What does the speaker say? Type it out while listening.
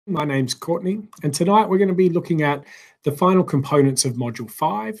My name's Courtney, and tonight we're going to be looking at the final components of Module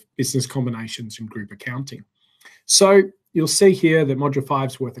 5, Business Combinations and Group Accounting. So you'll see here that Module 5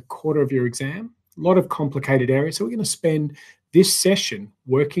 is worth a quarter of your exam, a lot of complicated areas. So we're going to spend this session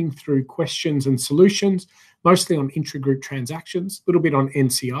working through questions and solutions, mostly on intra-group transactions, a little bit on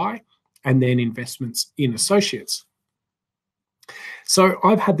NCI, and then investments in associates. So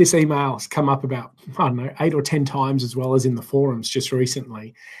I've had this email come up about, 8 or 10 times, as well as in the forums just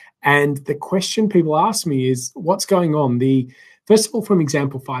recently. And the question people ask me is, what's going on? First of all, from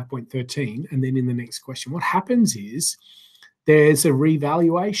example 5.13, and then in the next question, what happens is there's a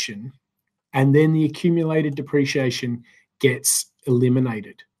revaluation and then the accumulated depreciation gets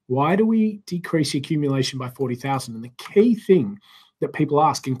eliminated. Why do we decrease the accumulation by 40,000? And the key thing that people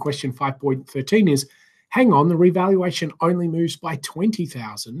ask in question 5.13 is, hang on, the revaluation only moves by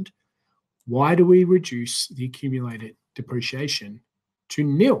 20,000. Why do we reduce the accumulated depreciation to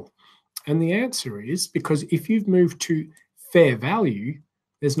nil? And the answer is because if you've moved to fair value,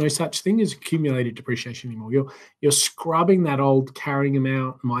 there's no such thing as accumulated depreciation anymore. You're scrubbing that old carrying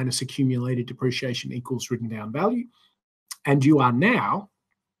amount minus accumulated depreciation equals written down value, and you are now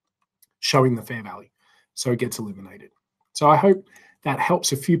showing the fair value. So it gets eliminated. So I hope that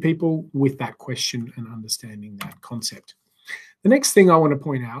helps a few people with that question and understanding that concept. The next thing I want to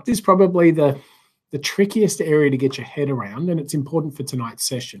point out is probably the trickiest area to get your head around, and it's important for tonight's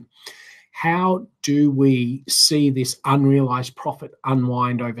session. How do we see this unrealized profit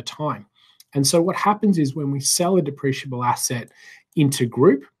unwind over time? And so what happens is when we sell a depreciable asset into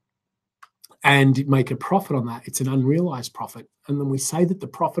group and make a profit on that, it's an unrealized profit. And then we say that the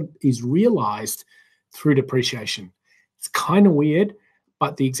profit is realized through depreciation. It's kind of weird,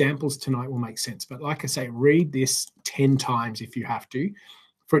 but the examples tonight will make sense. But like I say, read this 10 times if you have to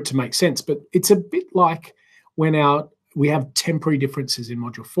for it to make sense. But it's a bit like when we have temporary differences in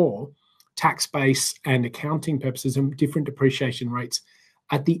Module 4, tax base and accounting purposes and different depreciation rates.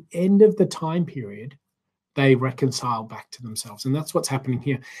 At the end of the time period, they reconcile back to themselves. And that's what's happening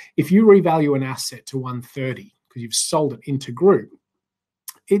here. If you revalue an asset to 130 because you've sold it into group,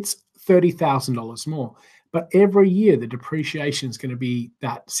 it's $30,000 more. But every year, the depreciation is going to be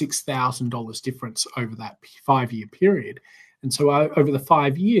that $6,000 difference over that 5-year period. And so over the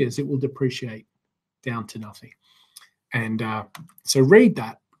 5 years, it will depreciate down to nothing. And so read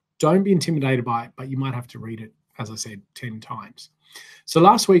that. Don't be intimidated by it, but you might have to read it, as I said, 10 times. So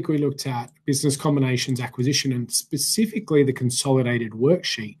last week, we looked at business combinations acquisition and specifically the consolidated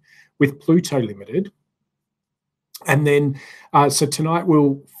worksheet with Pluto Limited. And then, so tonight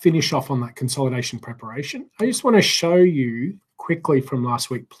we'll finish off on that consolidation preparation. I just want to show you quickly from last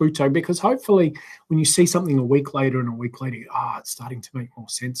week, Pluto, because hopefully when you see something a week later and a week later, it's starting to make more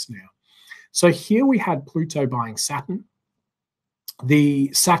sense now. So here we had Pluto buying Saturn.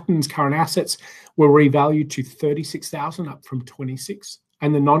 The Saturn's current assets were revalued to 36,000 up from 26,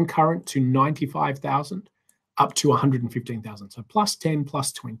 and the non-current to 95,000 up to 115,000. So plus 10,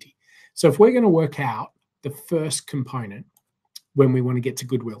 plus 20. So if we're going to work out the first component when we want to get to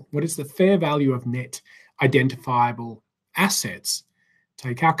goodwill, what is the fair value of net identifiable assets?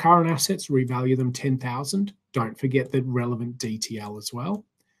 Take our current assets, revalue them 10,000. Don't forget the relevant DTL as well.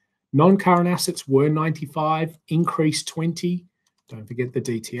 Non-current assets were 95, increase 20. Don't forget the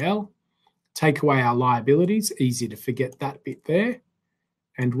DTL. Take away our liabilities, easy to forget that bit there.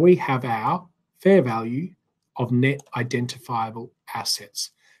 And we have our fair value of net identifiable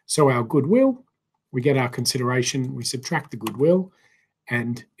assets. So our goodwill, we get our consideration, we subtract the goodwill,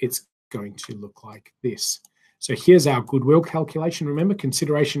 and it's going to look like this. So here's our goodwill calculation. Remember,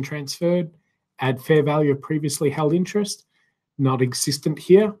 consideration transferred, add fair value of previously held interest, not existent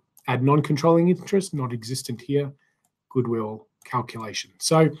here. Add non-controlling interest, not existent here. Goodwill calculation.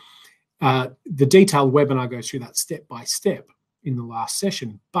 So the detailed webinar goes through that step by step in the last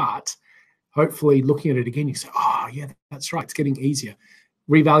session, but hopefully looking at it again, you say, yeah, that's right. It's getting easier.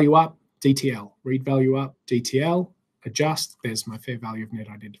 Revalue up, DTL, revalue up, DTL, adjust. There's my fair value of net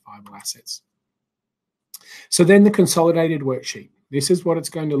identifiable assets. So then the consolidated worksheet. This is what it's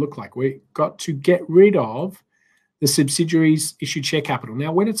going to look like. We've got to get rid of the subsidiaries issued share capital.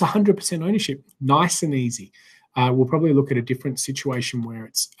 Now, when it's 100% ownership, nice and easy. We'll probably look at a different situation where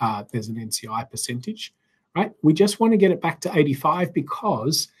it's there's an NCI percentage, right? We just want to get it back to 85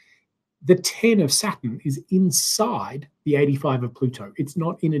 because the 10 of Saturn is inside the 85 of Pluto. It's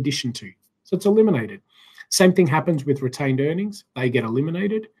not in addition to. So it's eliminated. Same thing happens with retained earnings. They get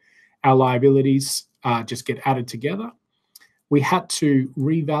eliminated. Our liabilities just get added together. We had to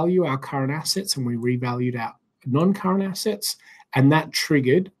revalue our current assets and we revalued our non-current assets, and that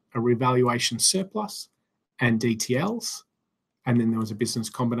triggered a revaluation surplus and DTLs. and then there was a business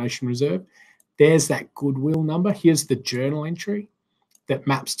combination reserve. There's that goodwill number. Here's the journal entry that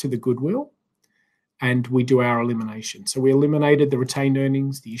maps to the goodwill, and we do our elimination. So we eliminated the retained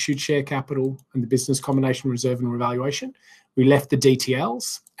earnings, the issued share capital, and the business combination reserve and revaluation. We left the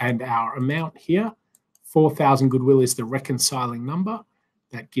DTLs, and our amount here, 4,000 goodwill, is the reconciling number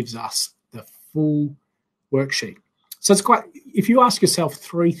that gives us the full worksheet. So it's quite, if you ask yourself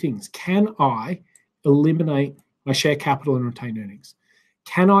three things: can I eliminate my share capital and retained earnings?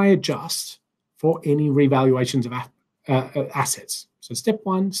 Can I adjust for any revaluations of assets? So step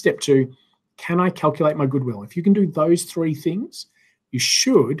one. Step two, can I calculate my goodwill? If you can do those three things, you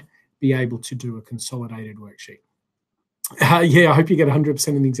should be able to do a consolidated worksheet. Yeah, I hope you get 100%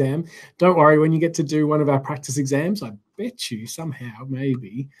 in the exam. Don't worry, when you get to do one of our practice exams, I bet you somehow,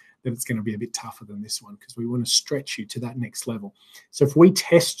 maybe, that it's going to be a bit tougher than this one, because we want to stretch you to that next level. So if we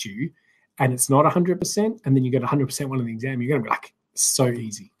test you and it's not 100%, and then you get 100% one in the exam, you're going to be like, so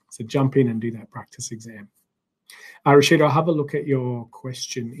easy. So jump in and do that practice exam. Rashid, I'll have a look at your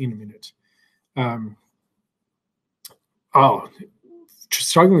question in a minute.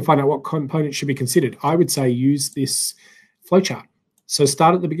 Struggling to find out what components should be considered. I would say use this flowchart. So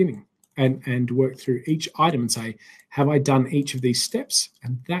start at the beginning and work through each item and say, have I done each of these steps?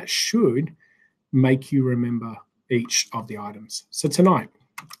 And that should make you remember each of the items. So tonight,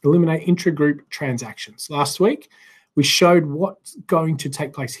 eliminate intra-group transactions. Last week, we showed what's going to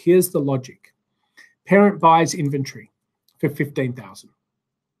take place. Here's the logic. Parent buys inventory for 15,000.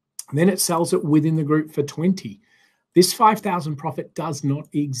 Then it sells it within the group for 20. This 5,000 profit does not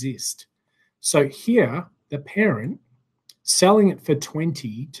exist. So here, the parent selling it for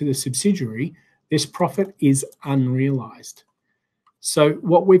 20 to the subsidiary, this profit is unrealized. So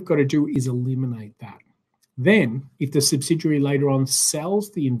what we've got to do is eliminate that. Then, if the subsidiary later on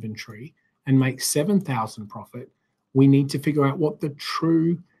sells the inventory and makes 7,000 profit, we need to figure out what the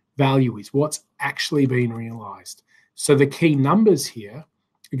true value is, what's actually been realized. So the key numbers here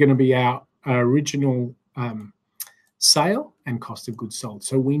are going to be our original sale and cost of goods sold.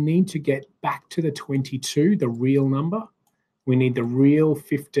 So we need to get back to the 22, the real number. We need the real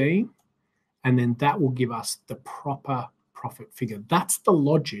 15, and then that will give us the proper profit figure. That's the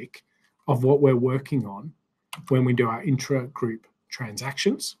logic of what we're working on when we do our intra-group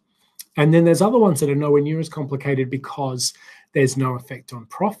transactions. And then there's other ones that are nowhere near as complicated because there's no effect on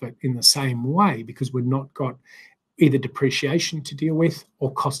profit in the same way, because we've not got either depreciation to deal with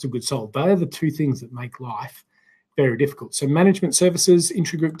or cost of goods sold. They are the two things that make life very difficult. So management services,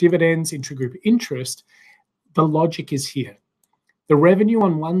 intragroup dividends, intragroup interest, the logic is here. The revenue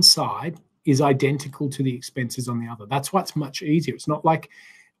on one side is identical to the expenses on the other. That's why it's much easier. It's not like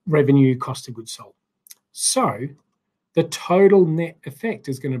revenue, cost of goods sold. So the total net effect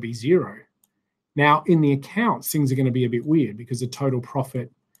is going to be zero. Now, in the accounts, things are going to be a bit weird because the total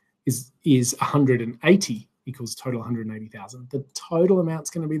profit is 180 equals total 180,000. The total amount's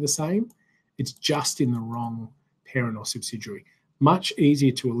going to be the same. It's just in the wrong parent or subsidiary. Much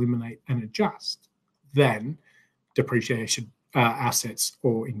easier to eliminate and adjust than depreciation, assets,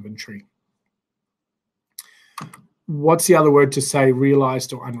 or inventory. What's the other word to say,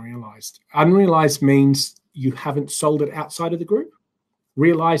 realized or unrealized? Unrealized means you haven't sold it outside of the group.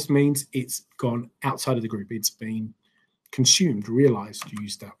 Realized means it's gone outside of the group. It's been consumed, realized,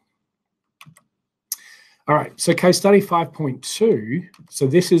 used up. All right, so case study 5.2. So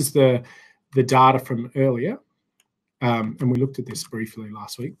this is the data from earlier. And we looked at this briefly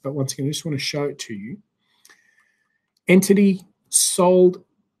last week. But once again, I just want to show it to you. Entity sold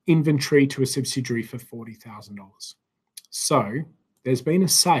inventory to a subsidiary for $40,000. So there's been a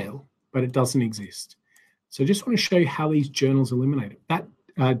sale, but it doesn't exist. So I just want to show you how these journals eliminate it.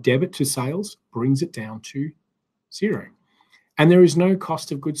 That debit to sales brings it down to zero. And there is no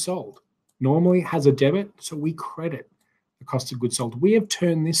cost of goods sold. Normally it has a debit, so we credit the cost of goods sold. We have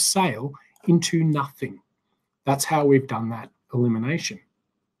turned this sale into nothing. That's how we've done that elimination.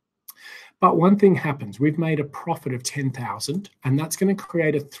 But one thing happens. We've made a profit of $10,000, and that's going to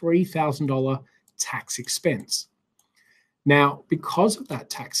create a $3,000 tax expense. Now, because of that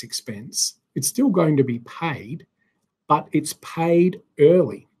tax expense, it's still going to be paid, but it's paid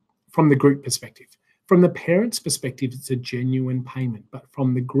early from the group perspective. From the parent's perspective, it's a genuine payment, but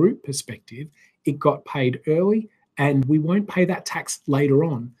from the group perspective, it got paid early, and we won't pay that tax later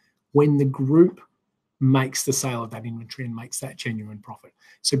on when the group makes the sale of that inventory and makes that genuine profit.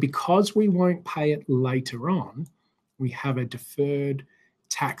 So because we won't pay it later on, we have a deferred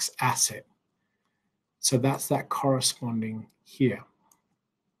tax asset. So that's that corresponding here.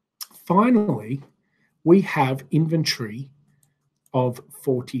 Finally, we have inventory of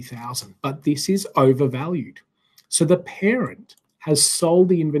 40,000, but this is overvalued. So the parent has sold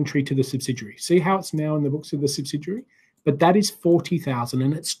the inventory to the subsidiary. See how it's now in the books of the subsidiary? But that is 40,000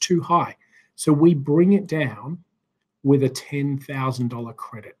 and it's too high. So we bring it down with a $10,000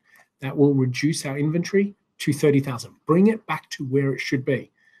 credit. That will reduce our inventory to 30,000. Bring it back to where it should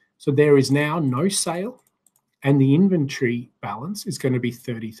be. So there is now no sale and the inventory balance is going to be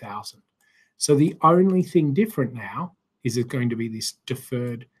 30,000. So the only thing different now is it's going to be this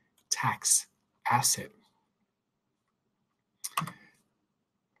deferred tax asset.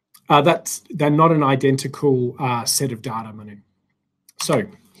 They're not an identical set of data, Manu. So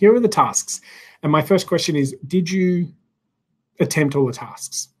here are the tasks. And my first question is, did you attempt all the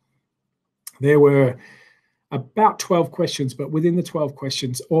tasks? There were about 12 questions, but within the 12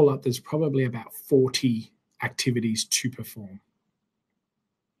 questions, all up, there's probably about 40 activities to perform.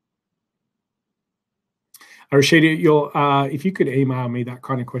 Rashida, if you could email me that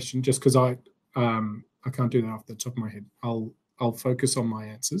kind of question, just because I can't do that off the top of my head. I'll focus on my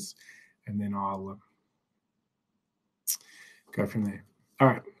answers, and then I'll go from there. All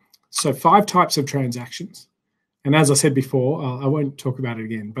right. So 5 types of transactions. And as I said before, I won't talk about it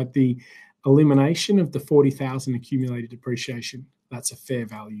again, but the elimination of the 40,000 accumulated depreciation, that's a fair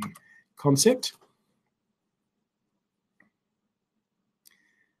value concept.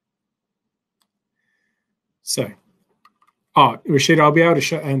 So, Rashida, I'll be able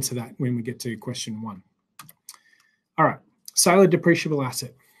to answer that when we get to question 1. All right, sale of depreciable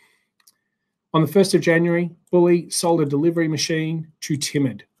asset. On the 1st of January, Bully sold a delivery machine to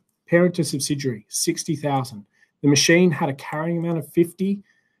Timid, parent to subsidiary, 60,000. The machine had a carrying amount of 50.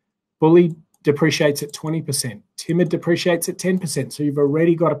 Bully depreciates at 20%. Timid depreciates at 10%. So you've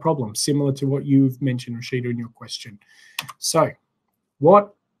already got a problem, similar to what you've mentioned, Rashida, in your question. So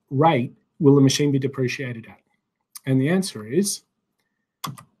what rate will the machine be depreciated at? And the answer is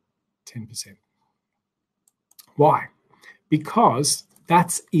 10%. Why? Because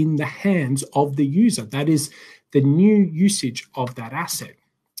that's in the hands of the user. That is the new usage of that asset.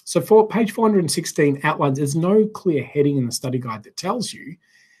 So for page 416 outlines, there's no clear heading in the study guide that tells you,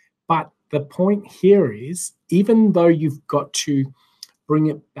 but the point here is, even though you've got to bring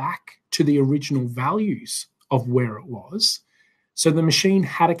it back to the original values of where it was, so the machine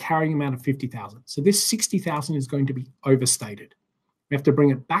had a carrying amount of 50,000. So this 60,000 is going to be overstated. We have to bring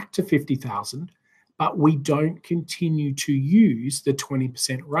it back to 50,000, but we don't continue to use the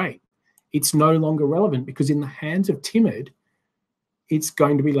 20% rate. It's no longer relevant because in the hands of Timid, it's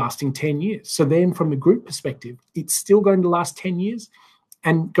going to be lasting 10 years. So then from the group perspective, it's still going to last 10 years.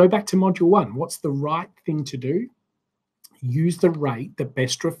 And go back to module 1. What's the right thing to do? Use the rate that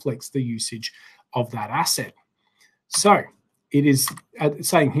best reflects the usage of that asset. So it is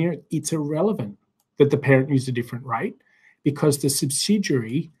saying here, it's irrelevant that the parent used a different rate because the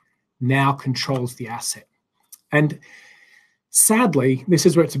subsidiary now controls the asset. And sadly, this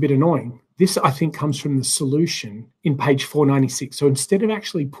is where it's a bit annoying. This, I think, comes from the solution in page 496. So instead of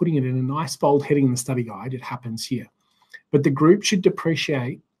actually putting it in a nice bold heading in the study guide, it happens here. But the group should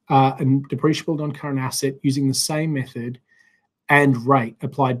depreciate a depreciable non-current asset using the same method and rate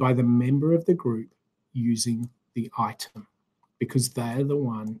applied by the member of the group using the item, because they're the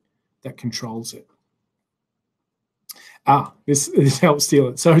one that controls it. This helps steal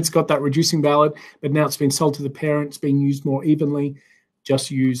it. So it's got that reducing valid, but now it's been sold to the parent, it's being used more evenly.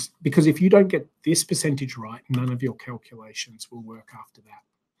 Just use, because if you don't get this percentage right, none of your calculations will work after that.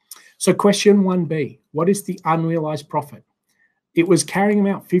 So question 1B, what is the unrealized profit? It was carrying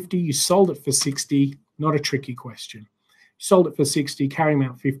amount 50, you sold it for 60, not a tricky question. You sold it for 60, carrying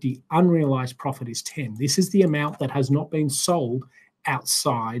amount 50, unrealized profit is 10. This is the amount that has not been sold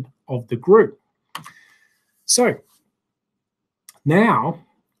outside of the group. So now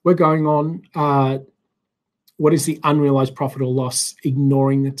we're going on, what is the unrealized profit or loss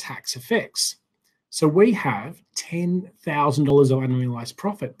ignoring the tax effects? So we have $10,000 of unrealized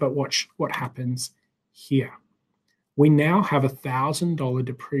profit, but watch what happens here. We now have $1,000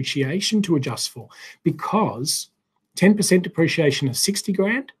 depreciation to adjust for because 10% depreciation of 60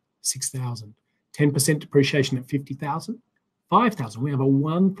 grand, 6,000. 10% depreciation at 50,000, 5,000. We have a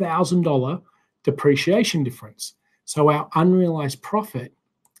 $1,000 depreciation difference. So our unrealized profit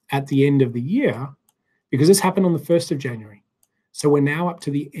at the end of the year, because this happened on the 1st of January, so we're now up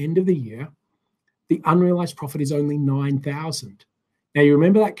to the end of the year, the unrealized profit is only 9,000. Now, you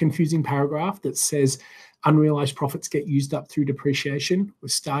remember that confusing paragraph that says unrealized profits get used up through depreciation? We're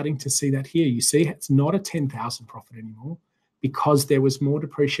starting to see that here. You see, it's not a 10,000 profit anymore because there was more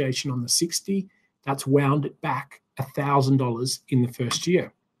depreciation on the 60. That's wound it back $1,000 in the first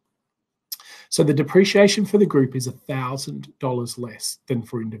year. So the depreciation for the group is $1,000 less than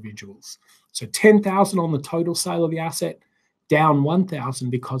for individuals. So $10,000 on the total sale of the asset, down 1,000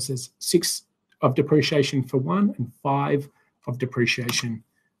 because there's 6 of depreciation for one and 5 of depreciation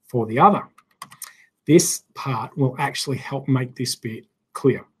for the other. This part will actually help make this bit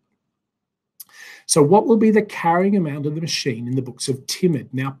clear. So what will be the carrying amount of the machine in the books of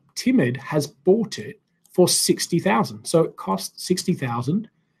Timid? Now, Timid has bought it for 60,000. So it costs 60,000.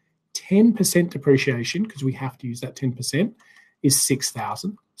 10% depreciation, because we have to use that 10%, is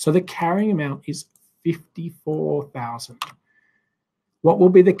 6,000. So the carrying amount is 54,000. What will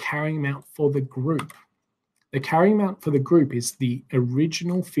be the carrying amount for the group? The carrying amount for the group is the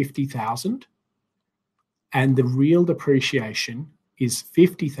original 50,000, and the real depreciation is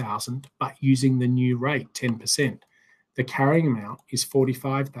 50,000, but using the new rate, 10%. The carrying amount is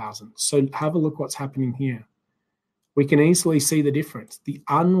 45,000. So have a look what's happening here. We can easily see the difference. The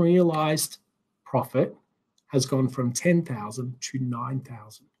unrealized profit has gone from 10,000 to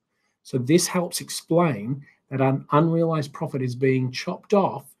 9,000. So this helps explain that an unrealized profit is being chopped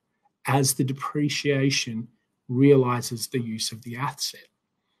off as the depreciation realizes the use of the asset.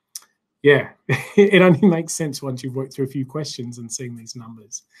 Yeah, it only makes sense once you've worked through a few questions and seen these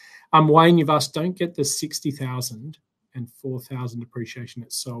numbers. Wayne, you've asked, don't get the 60,000 and 4,000 depreciation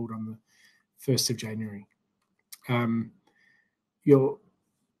that's sold on the 1st of January.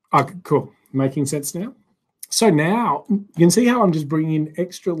 Cool, making sense now? So now you can see how I'm just bringing in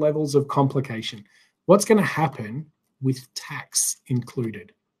extra levels of complication. What's going to happen with tax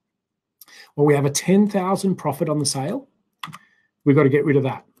included? Well, we have a 10,000 profit on the sale. We've got to get rid of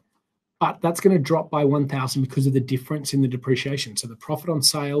that. But that's going to drop by 1,000 because of the difference in the depreciation. So the profit on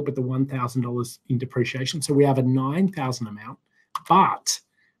sale, but the $1,000 in depreciation. So we have a 9,000 amount. But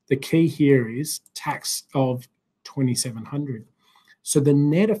the key here is tax of 2,700. So the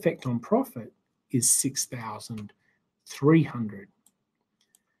net effect on profit is 6,300.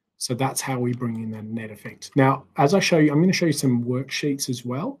 So that's how we bring in the net effect. Now, as I show you, I'm going to show you some worksheets as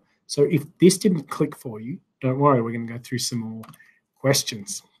well. So if this didn't click for you, don't worry, we're going to go through some more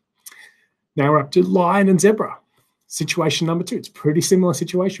questions. Now we're up to lion and zebra. Situation number 2. It's a pretty similar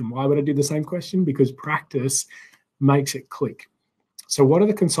situation. Why would I do the same question? Because practice makes it click. So what are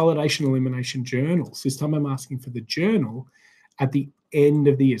the consolidation elimination journals? This time I'm asking for the journal at the end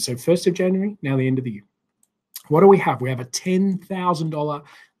of the year. So 1st of January, now the end of the year. What do we have? We have a $10,000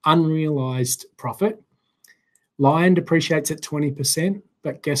 unrealized profit. Lion depreciates at 20%,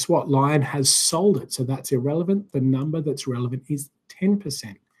 but guess what? Lion has sold it, so that's irrelevant. The number that's relevant is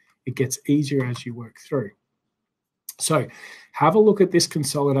 10%. It gets easier as you work through. So have a look at this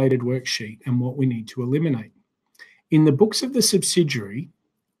consolidated worksheet and what we need to eliminate. In the books of the subsidiary,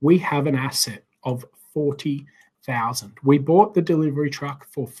 we have an asset of $40,000. We bought the delivery truck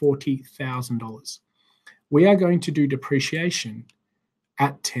for $40,000. We are going to do depreciation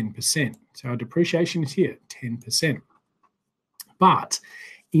at 10%. So our depreciation is here, 10%. But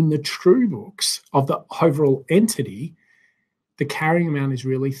in the true books of the overall entity, the carrying amount is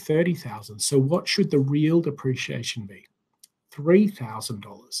really $30,000. So what should the real depreciation be?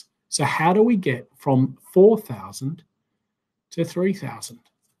 $3,000. So how do we get from $4,000 to $3,000?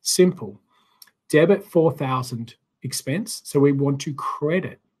 Simple. Debit $4,000 expense. So we want to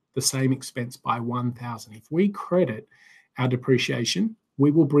credit the same expense by $1,000. If we credit our depreciation, we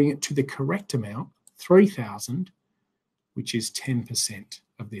will bring it to the correct amount, $3,000, which is 10%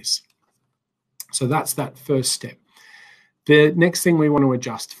 of this. So that's that first step. The next thing we want to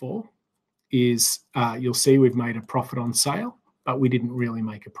adjust for is you'll see we've made a profit on sale, but we didn't really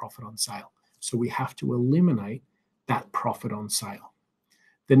make a profit on sale. So we have to eliminate that profit on sale.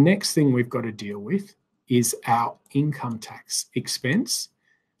 The next thing we've got to deal with is our income tax expense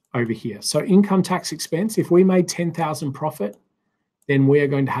over here. So income tax expense, if we made 10,000 profit, then we are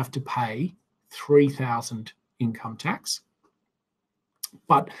going to have to pay 3,000 income tax.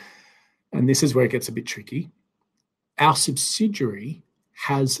 But, and this is where it gets a bit tricky, our subsidiary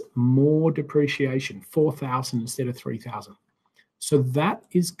has more depreciation, 4,000 instead of 3,000. So that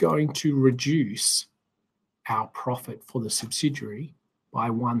is going to reduce our profit for the subsidiary by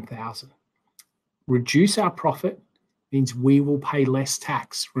 1,000. Reduce our profit means we will pay less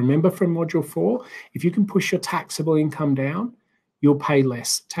tax. Remember from module 4, if you can push your taxable income down, you'll pay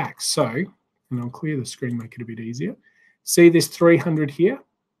less tax. So, and I'll clear the screen, make it a bit easier. See this 300 here?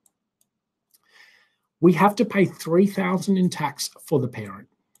 We have to pay 3,000 in tax for the parent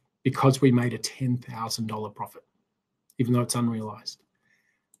because we made a $10,000 profit, even though it's unrealized.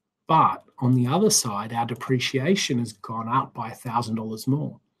 But on the other side, our depreciation has gone up by $1,000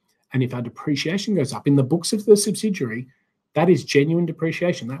 more. And if our depreciation goes up in the books of the subsidiary, that is genuine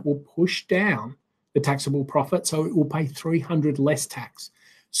depreciation. That will push down the taxable profit, so it will pay 300 less tax.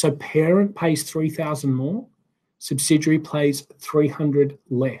 So parent pays 3,000 more, subsidiary pays 300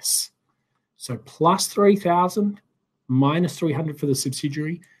 less. So plus 3,000 minus 300 for the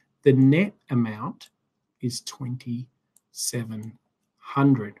subsidiary, the net amount is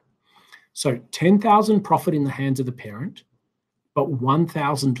 2,700. So 10,000 profit in the hands of the parent, but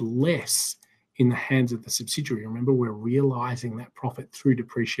 1,000 less in the hands of the subsidiary. Remember, we're realizing that profit through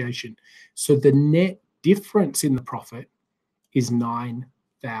depreciation. So the net difference in the profit is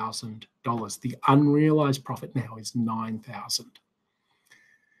 $9,000. The unrealized profit now is $9,000.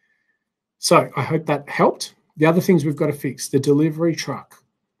 So I hope that helped. The other things we've got to fix, the delivery truck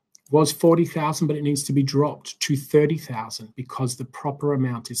was 40,000, but it needs to be dropped to 30,000 because the proper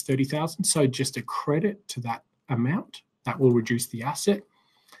amount is 30,000. So just a credit to that amount that will reduce the asset.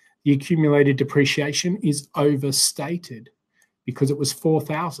 The accumulated depreciation is overstated because it was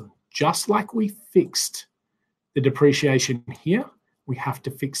 4,000. Just like we fixed the depreciation here, we have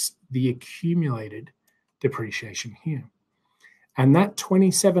to fix the accumulated depreciation here. And that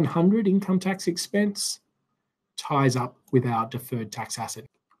 2,700 income tax expense ties up with our deferred tax asset.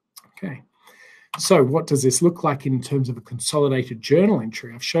 Okay, so what does this look like in terms of a consolidated journal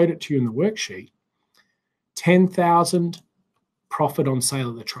entry? I've showed it to you in the worksheet. 10,000 profit on sale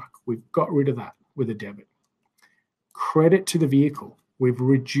of the truck. We've got rid of that with a debit. Credit to the vehicle. We've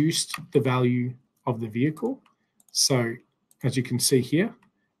reduced the value of the vehicle. So as you can see here,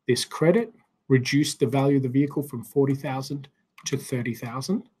 this credit reduced the value of the vehicle from 40,000 to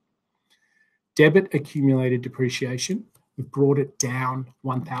 30,000. Debit accumulated depreciation. We've brought it down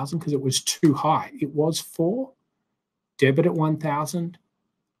 1,000 because it was too high. It was 4. Debit at 1,000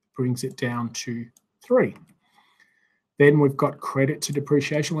 brings it down to 3. Then we've got credit to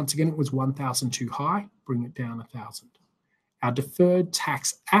depreciation. Once again, it was 1,000 too high. Bring it down 1,000. Our deferred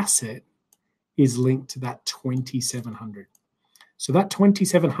tax asset is linked to that 2,700. So that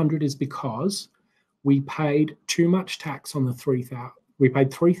 2,700 is because we paid too much tax on the 3,000. We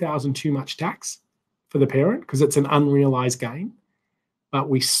paid 3,000 too much tax for the parent because it's an unrealized gain, but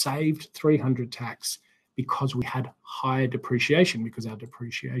we saved 300 tax because we had higher depreciation because our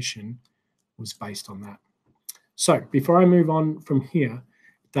depreciation was based on that. So before I move on from here,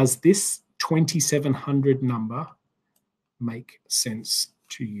 does this 2,700 number make sense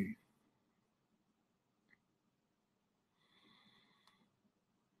to you?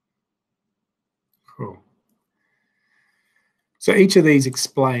 Cool. So each of these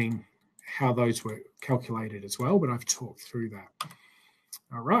explain how those were calculated as well, but I've talked through that.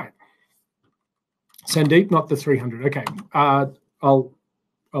 All right. Sandeep, not the 300. Okay,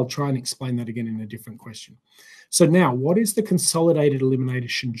 I'll try and explain that again in a different question. So now, what is the consolidated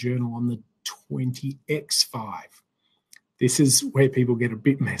elimination journal on the 20x5? This is where people get a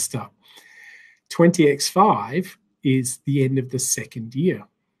bit messed up. 20x5 is the end of the second year.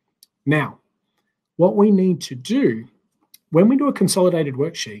 Now, what we need to do, when we do a consolidated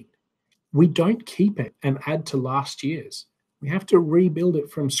worksheet, we don't keep it and add to last year's. We have to rebuild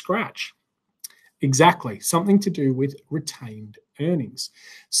it from scratch. Exactly, something to do with retained earnings.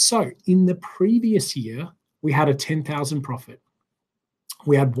 So in the previous year, we had a 10,000 profit.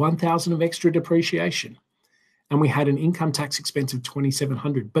 We had 1,000 of extra depreciation, and we had an income tax expense of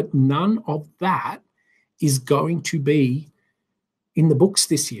 2,700. But none of that is going to be in the books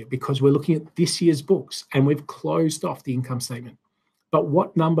this year because we're looking at this year's books and we've closed off the income statement. But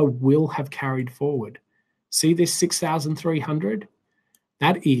what number will have carried forward? See this 6,300?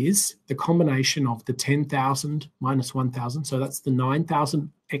 That is the combination of the 10,000 minus 1,000. So that's the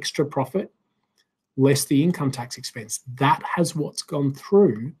 9,000 extra profit less the income tax expense. That has what's gone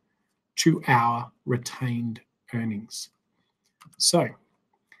through to our retained earnings. So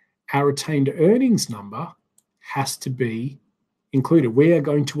our retained earnings number has to be included. We are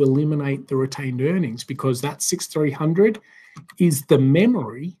going to eliminate the retained earnings because that 6,300 is the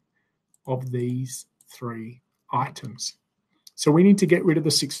memory of these three items. So we need to get rid of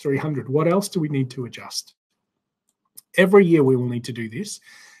the 6,300. What else do we need to adjust? Every year we will need to do this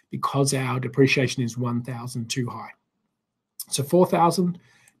because our depreciation is 1,000 too high. So 4,000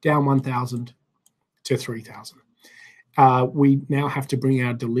 down 1,000 to 3,000. We now have to bring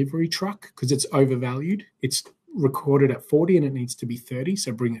our delivery truck because it's overvalued. It's recorded at 40 and it needs to be 30.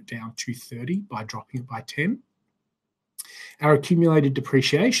 So bring it down to 30 by dropping it by 10. Our accumulated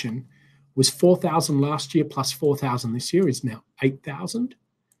depreciation was 4,000 last year plus 4,000 this year is now 8,000.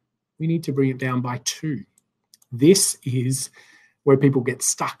 We need to bring it down by 2. This is where people get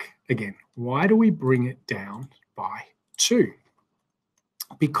stuck again. Why do we bring it down by 2?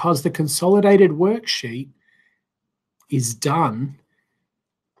 Because the consolidated worksheet is done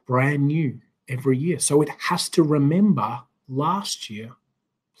brand new every year. So it has to remember last year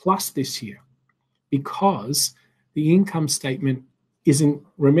plus this year because the income statement isn't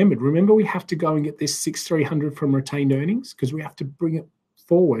remembered. Remember, we have to go and get this 6,300 from retained earnings because we have to bring it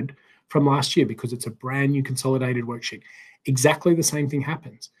forward from last year because it's a brand new consolidated worksheet. Exactly the same thing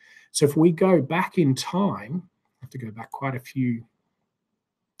happens. So if we go back in time, I have to go back quite a few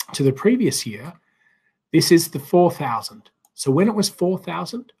to the previous year, this is the 4,000. So when it was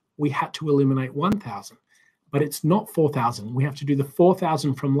 4,000, we had to eliminate 1,000, but it's not 4,000. We have to do the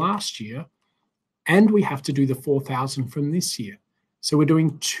 4,000 from last year, and we have to do the 4,000 from this year. So we're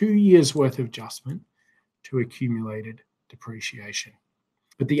doing 2 years worth of adjustment to accumulated depreciation.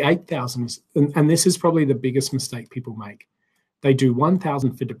 But the 8,000 is, and this is probably the biggest mistake people make. They do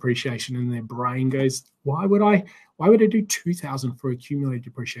 1,000 for depreciation and their brain goes, why would I do 2,000 for accumulated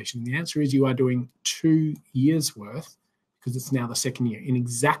depreciation? And the answer is you are doing 2 years worth because it's now the second year in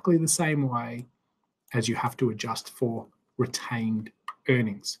exactly the same way as you have to adjust for retained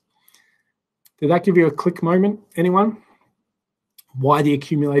earnings. Did that give you a click moment, anyone? Why the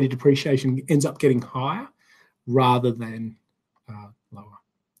accumulated depreciation ends up getting higher rather than lower.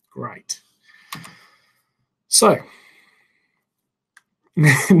 Great. So,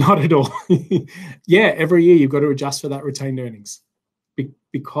 not at all. Yeah, every year you've got to adjust for that retained earnings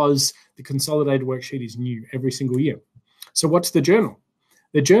because the consolidated worksheet is new every single year. So what's the journal?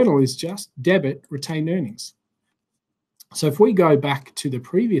 The journal is just debit retained earnings. So if we go back to the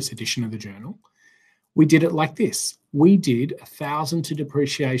previous edition of the journal, we did it like this. We did 1,000 to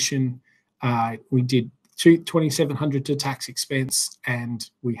depreciation. We did 2,700 to tax expense, and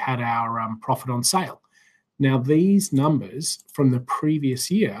we had our profit on sale. Now, these numbers from the previous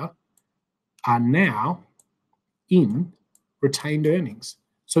year are now in retained earnings.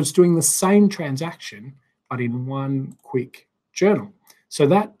 So it's doing the same transaction, but in one quick journal. So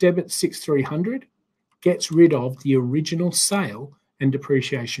that debit 6,300 gets rid of the original sale and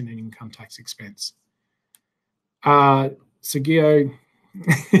depreciation and income tax expense. So Gio,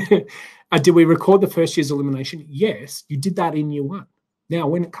 did we record the first year's elimination? Yes, you did that in year one. Now,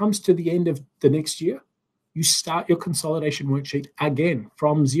 when it comes to the end of the next year, you start your consolidation worksheet again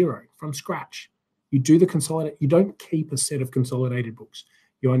from zero, from scratch. You do the consolidate. You don't keep a set of consolidated books.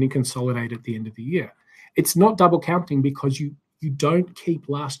 You only consolidate at the end of the year. It's not double counting because you don't keep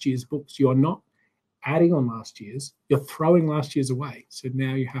last year's books. You're not adding on last year's. You're throwing last year's away. So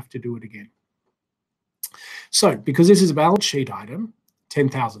now you have to do it again. So because this is a balance sheet item,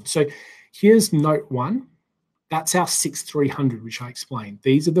 10,000. So here's note 1. That's our 6,300, which I explained.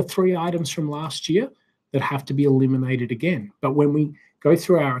 These are the 3 items from last year that have to be eliminated again. But when we go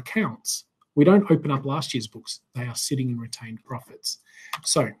through our accounts, we don't open up last year's books. They are sitting in retained profits.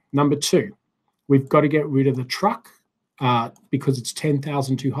 So number 2, we've got to get rid of the truck because it's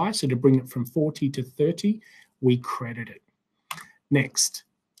 10,000 too high. So to bring it from 40 to 30, we credit it. Next,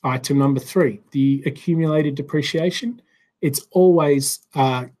 item number 3, the accumulated depreciation. It's always,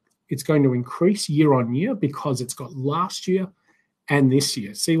 it's going to increase year on year because it's got last year and this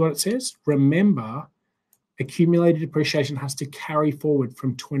year. See what it says? Remember, accumulated depreciation has to carry forward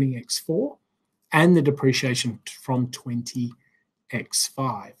from 20x4 and the depreciation from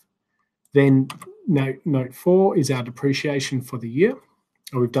 20x5. Then note 4 is our depreciation for the year.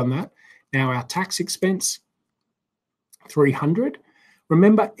 Oh, we've done that. Now our tax expense, 300.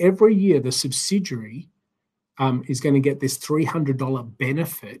 Remember, every year the subsidiary is going to get this $300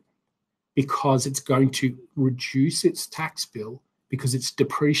 benefit because it's going to reduce its tax bill because its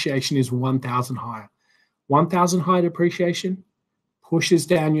depreciation is 1,000 higher. 1,000 higher depreciation pushes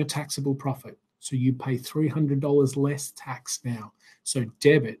down your taxable profit. So you pay $300 less tax now. So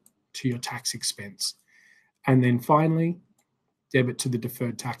debit to your tax expense. And then finally, debit to the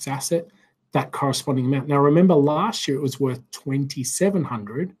deferred tax asset, that corresponding amount. Now remember, last year it was worth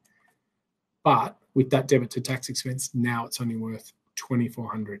 $2,700, but with that debit to tax expense, now it's only worth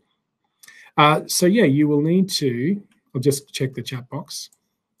 $2,400. So yeah, you will need to, I'll just check the chat box.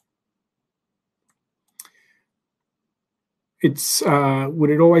 It's, would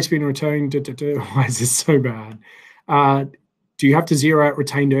it always be in return? Why is this so bad? Do you have to zero out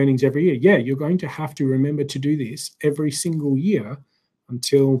retained earnings every year? Yeah, you're going to have to remember to do this every single year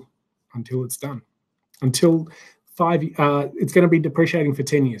until it's done. Until it's going to be depreciating for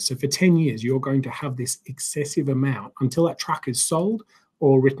 10 years. So for 10 years, you're going to have this excessive amount until that truck is sold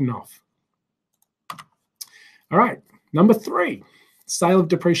or written off. All right, number 3, sale of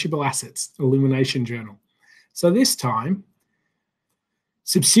depreciable assets, elimination journal. So this time,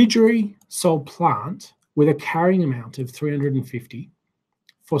 subsidiary sold plant with a carrying amount of 350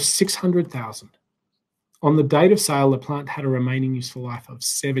 for 600,000. On the date of sale, the plant had a remaining useful life of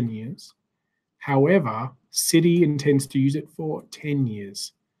 7 years. However, Citi intends to use it for 10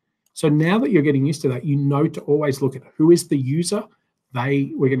 years. So now that you're getting used to that, you know to always look at who is the user.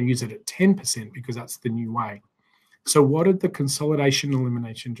 We're going to use it at 10% because that's the new way. So what are the consolidation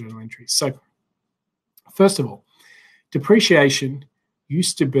elimination journal entries? So first of all, depreciation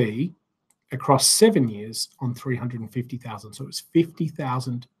used to be across 7 years on 350,000. So it's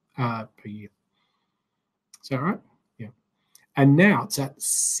 50,000 per year. Is that right? Yeah. And now it's at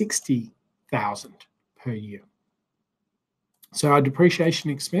 60,000 per year. So our depreciation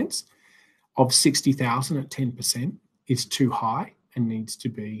expense of 60,000 at 10% is too high and needs to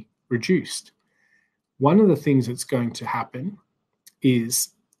be reduced. One of the things that's going to happen is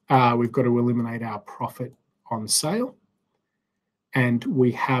we've got to eliminate our profit on sale, and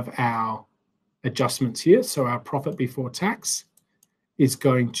we have our adjustments here. So our profit before tax is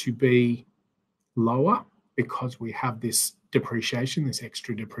going to be lower because we have this depreciation, this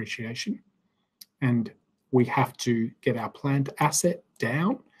extra depreciation, and we have to get our plant asset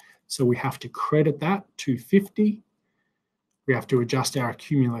down. So we have to credit that to 50. We have to adjust our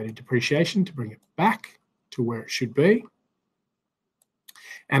accumulated depreciation to bring it back to where it should be.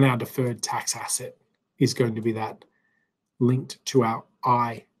 And our deferred tax asset is going to be that linked to our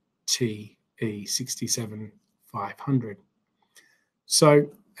ITE 67,500. So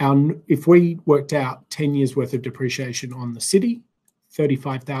if we worked out 10 years worth of depreciation on the city,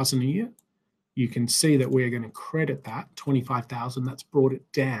 35,000 a year, you can see that we're going to credit that 25,000. That's brought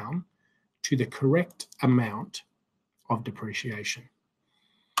it down to the correct amount of depreciation.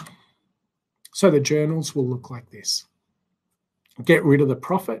 So the journals will look like this. Get rid of the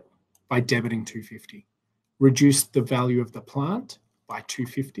profit by debiting 250. Reduce the value of the plant by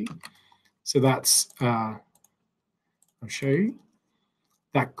 250. So that's, I'll show you.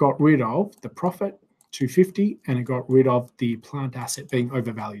 That got rid of the profit, 250, and it got rid of the plant asset being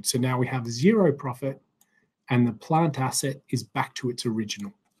overvalued. So now we have zero profit and the plant asset is back to its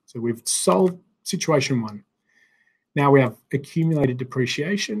original. So we've solved situation one. Now we have accumulated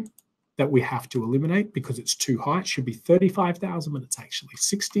depreciation that we have to eliminate because it's too high. It should be 35,000, but it's actually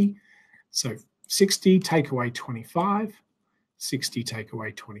 60. So 60 take away 25, 60 take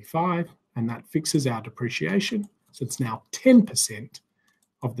away 25, and that fixes our depreciation. So it's now 10%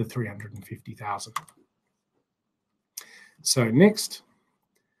 of the 350,000. So next,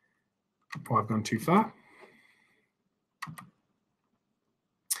 I've gone too far.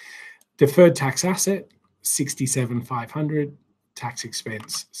 Deferred tax asset, 67,500. Tax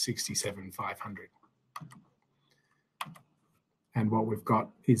expense, 67,500. And what we've got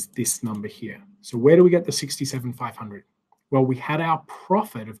is this number here. So where do we get the 67,500? Well, we had our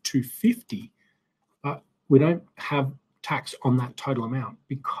profit of 250, but we don't have tax on that total amount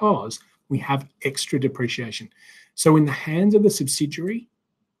because we have extra depreciation. So in the hands of the subsidiary,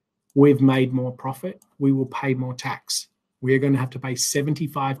 we've made more profit. We will pay more tax. We're going to have to pay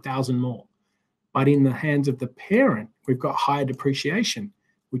 75,000 more. But in the hands of the parent, we've got higher depreciation,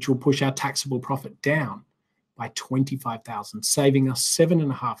 which will push our taxable profit down by 25,000, saving us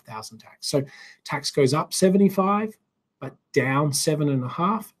 7,500 tax. So tax goes up 75, but down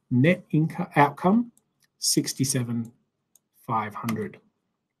 7,500. Net income outcome, 67,500.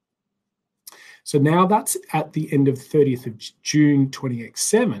 So now that's at the end of 30th of June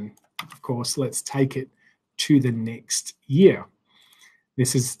 20x7. Of course, let's take it to the next year.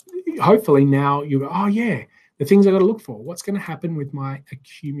 This is hopefully now you go, oh yeah, the things I've got to look for. What's going to happen with my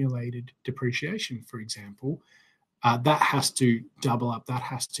accumulated depreciation, for example? That has to double up. That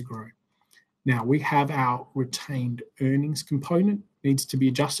has to grow. Now we have our retained earnings component needs to be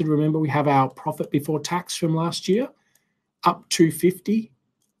adjusted. Remember, we have our profit before tax from last year, up 250,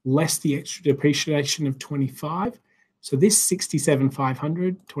 less the extra depreciation of 25. So this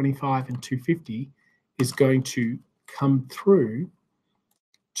 67,500, 25, and 250 is going to come through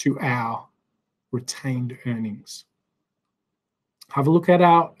to our retained earnings. Have a look at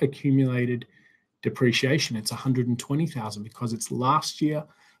our accumulated depreciation. It's 120,000 because it's last year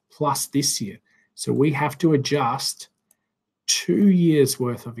plus this year. So we have to adjust 2 years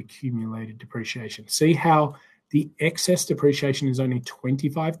worth of accumulated depreciation. See how the excess depreciation is only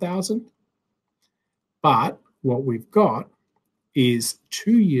 25,000, but what we've got is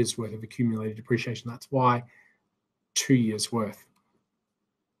 2 years worth of accumulated depreciation. That's why 2 years worth.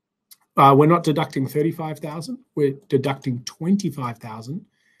 We're not deducting 35,000. We're deducting 25,000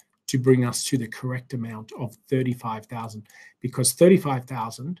 to bring us to the correct amount of 35,000, because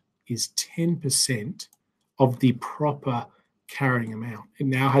 35,000 is 10% of the proper carrying amount. It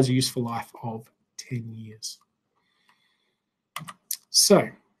now has a useful life of 10 years. So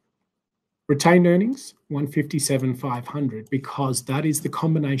retained earnings, 157,500, because that is the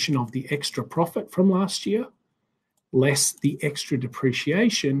combination of the extra profit from last year less the extra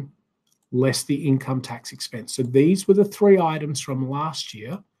depreciation less the income tax expense. So these were the three items from last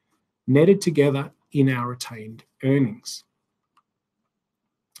year netted together in our retained earnings.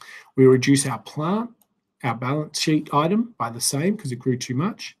 We reduce our plant, our balance sheet item by the same because it grew too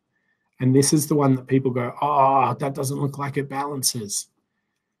much. And this is the one that people go, oh, that doesn't look like it balances.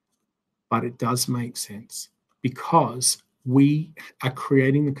 But it does make sense because we are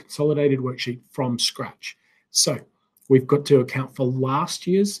creating the consolidated worksheet from scratch. So we've got to account for last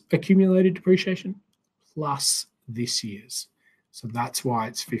year's accumulated depreciation plus this year's. So that's why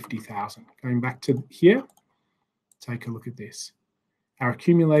it's 50,000. Going back to here, take a look at this. Our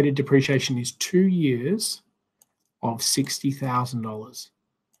accumulated depreciation is 2 years of $60,000.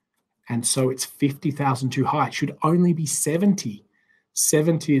 And so it's 50,000 too high. It should only be 70.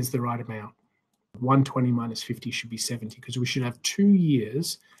 70 is the right amount. 120 minus 50 should be 70 because we should have 2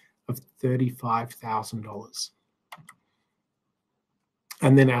 years of $35,000.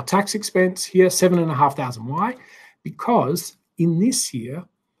 And then our tax expense here, $7,500. Why? Because in this year,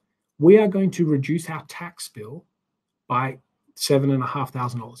 we are going to reduce our tax bill by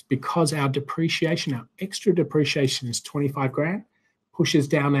 $7,500 because our depreciation, our extra depreciation is 25 grand, pushes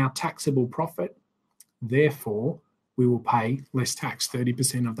down our taxable profit. Therefore, we will pay less tax,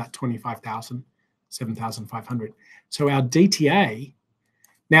 30% of that 25,000, 7,500. So our DTA,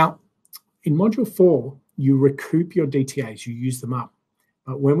 now in module 4, you recoup your DTAs, you use them up.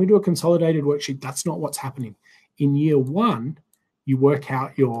 But when we do a consolidated worksheet, that's not what's happening. In year 1, you work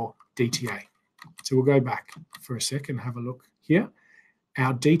out your DTA. So we'll go back for a second, have a look here.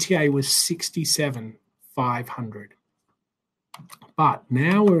 Our DTA was 67,500. But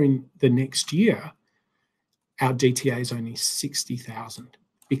now we're in the next year, our DTA is only 60,000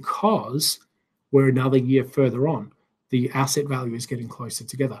 because we're another year further on. The asset value is getting closer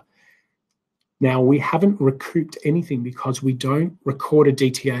together. Now, we haven't recouped anything because we don't record a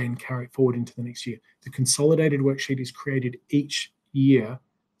DTA and carry it forward into the next year. The consolidated worksheet is created each year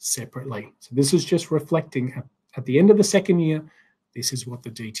separately. So this is just reflecting at the end of the second year, this is what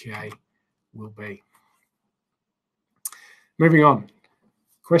the DTA will be. Moving on.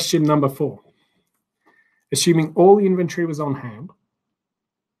 Question number 4. Assuming all the inventory was on hand,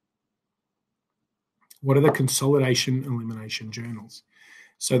 what are the consolidation elimination journals?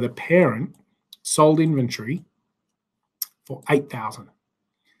 So the parent sold inventory for 8,000.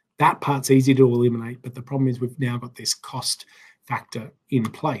 That part's easy to eliminate, but the problem is we've now got this cost factor in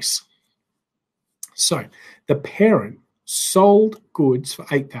place. So the parent sold goods for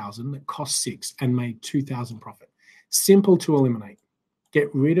 8,000 that cost 6 and made 2,000 profit. Simple to eliminate. Get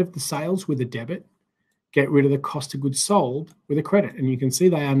rid of the sales with a debit, get rid of the cost of goods sold with a credit, and you can see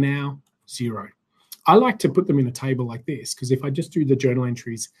they are now 0. I like to put them in a table like this because if I just do the journal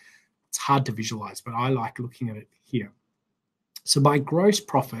entries, it's hard to visualize, but I like looking at it here. So my gross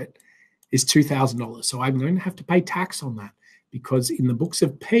profit is $2,000. So I'm going to have to pay tax on that because in the books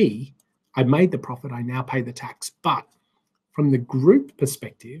of P, I made the profit, I now pay the tax. But from the group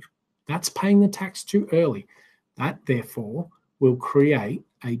perspective, that's paying the tax too early. That therefore will create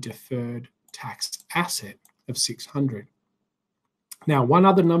a deferred tax asset of 600. Now, one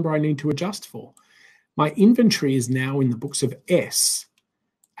other number I need to adjust for. My inventory is now in the books of S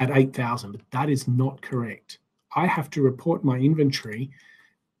at 8,000, but that is not correct. I have to report my inventory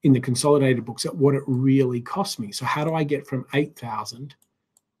in the consolidated books at what it really cost me. So how do I get from 8,000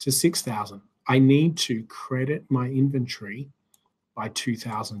 to 6,000? I need to credit my inventory by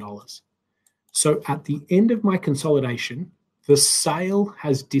 $2,000. So at the end of my consolidation, the sale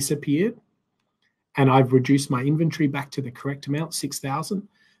has disappeared and I've reduced my inventory back to the correct amount, 6,000.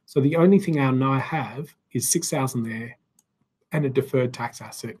 So the only thing I now have is 6,000 there and a deferred tax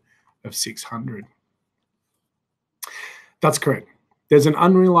asset of 600. That's correct. There's an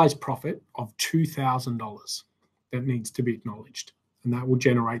unrealized profit of $2,000 that needs to be acknowledged, and that will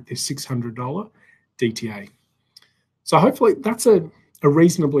generate this $600 DTA. So hopefully that's a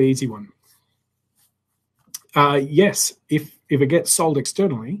reasonably easy one. Yes, if it gets sold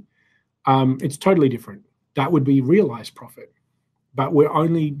externally, it's totally different. That would be realized profit. But we're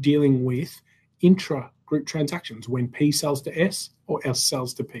only dealing with intra-group transactions when P sells to S or S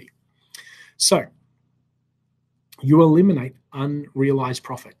sells to P. So you eliminate unrealized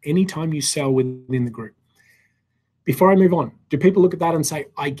profit anytime you sell within the group. Before I move on, do people look at that and say,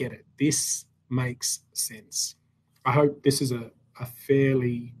 I get it, this makes sense? I hope this is a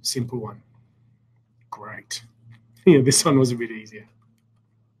fairly simple one. Great. Yeah, this one was a bit easier.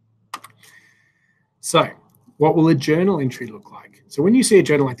 So what will a journal entry look like? So when you see a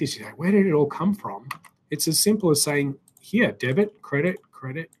journal like this, you say, where did it all come from? It's as simple as saying, here, debit, credit,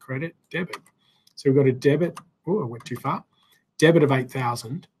 credit, credit, debit. So we've got a debit, oh, I went too far, debit of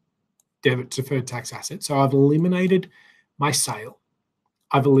 8,000 debit deferred tax asset. So I've eliminated my sale.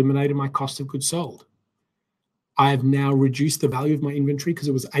 I've eliminated my cost of goods sold. I have now reduced the value of my inventory because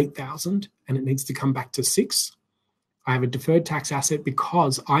it was 8,000 and it needs to come back to 6. I have a deferred tax asset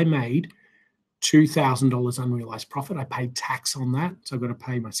because I made $2,000 unrealized profit. I paid tax on that. So I've got to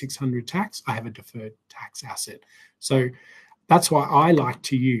pay my 600 tax. I have a deferred tax asset. So that's why I like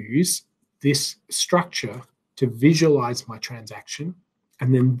to use this structure to visualize my transaction.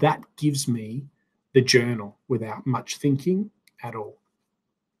 And then that gives me the journal without much thinking at all.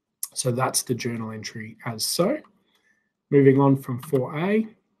 So that's the journal entry as so. Moving on from 4A.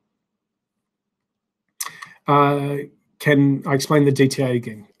 Can I explain the DTA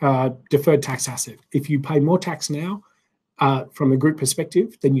again? Deferred tax asset. If you pay more tax now from a group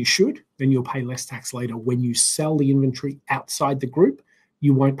perspective than you should, then you'll pay less tax later. When you sell the inventory outside the group,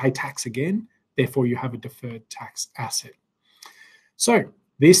 you won't pay tax again. Therefore, you have a deferred tax asset. So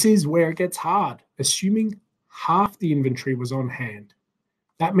this is where it gets hard. Assuming half the inventory was on hand,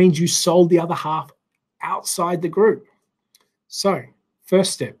 that means you sold the other half outside the group. So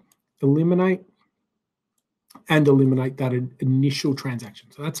first step, eliminate that initial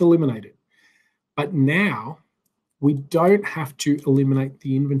transaction. So that's eliminated. But now we don't have to eliminate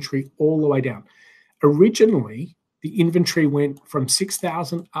the inventory all the way down. Originally, the inventory went from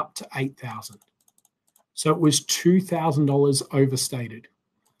 6,000 up to 8,000. So it was $2,000 overstated.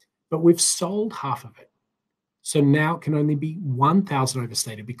 But we've sold half of it. So now it can only be 1,000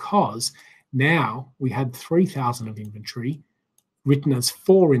 overstated because now we had 3,000 of inventory written as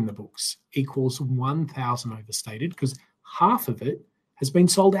 4 in the books equals 1,000 overstated because half of it has been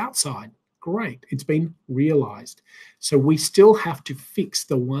sold outside. Great, it's been realized. So we still have to fix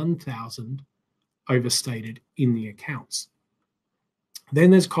the 1,000 overstated in the accounts.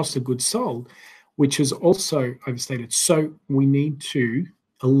 Then there's cost of goods sold, which is also overstated. So we need to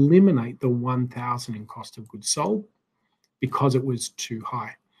eliminate the 1,000 in cost of goods sold because it was too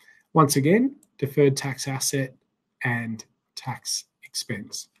high. Once again, deferred tax asset and tax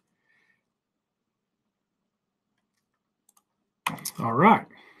expense. All right.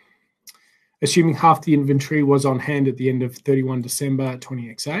 Assuming half the inventory was on hand at the end of 31 December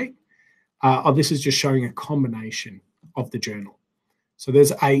 20X8, this is just showing a combination of the journal. So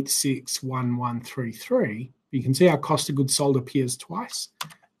there's 8, 6, 1, 1, 3, 3. You can see our cost of goods sold appears twice.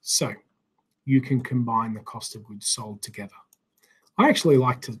 So you can combine the cost of goods sold together. I actually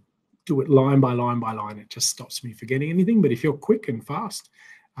like to do it line by line by line. It just stops me forgetting anything. But if you're quick and fast,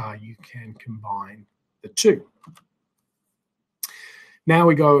 you can combine the two. Now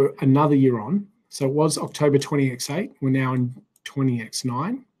we go another year on. So it was October 20X8. We're now in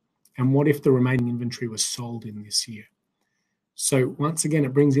 20X9. And what if the remaining inventory was sold in this year? So once again,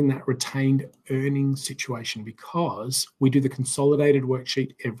 it brings in that retained earnings situation because we do the consolidated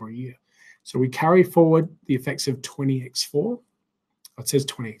worksheet every year. So we carry forward the effects of 20X4. It says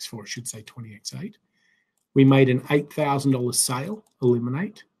 20X4, it should say 20X8. We made an $8,000 sale,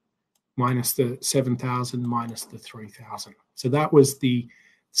 eliminate, minus the 7,000 minus the 3,000. So that was the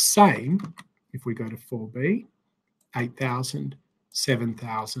same if we go to 4B, 8,000,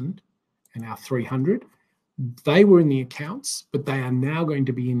 7,000, and our 300. They were in the accounts, but they are now going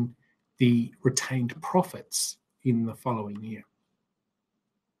to be in the retained profits in the following year.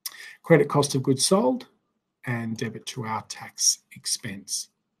 Credit cost of goods sold and debit to our tax expense.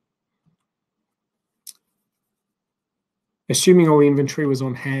 Assuming all the inventory was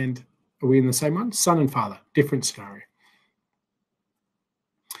on hand, are we in the same one? Son and father, different scenario.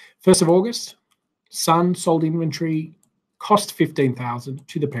 1st of August, son sold inventory, cost $15,000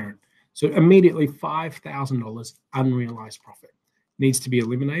 to the parent. So immediately $5,000 unrealized profit needs to be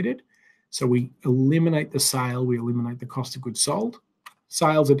eliminated. So we eliminate the sale, we eliminate the cost of goods sold.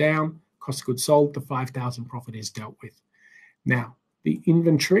 Sales are down, cost of goods sold, the 5,000 profit is dealt with. Now, the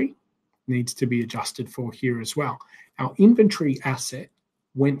inventory needs to be adjusted for here as well. Our inventory asset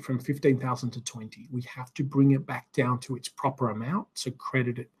went from 15,000 to 20. We have to bring it back down to its proper amount, so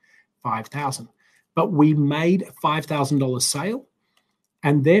credit it 5,000. But we made a $5,000 sale,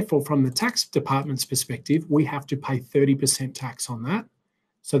 and therefore from the tax department's perspective, we have to pay 30% tax on that.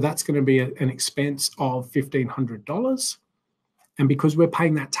 So that's going to be an expense of $1,500. And because we're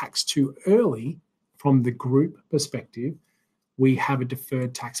paying that tax too early from the group perspective, we have a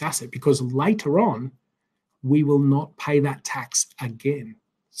deferred tax asset because later on, we will not pay that tax again.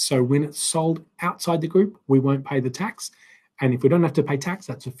 So when it's sold outside the group, we won't pay the tax. And if we don't have to pay tax,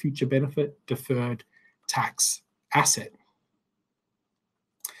 that's a future benefit deferred tax asset.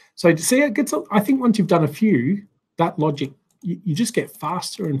 So to see it gets, I think once you've done a few, that logic, you just get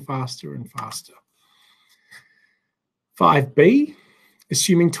faster and faster and faster. 5B,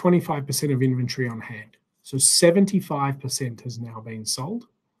 assuming 25% of inventory on hand. So 75% has now been sold.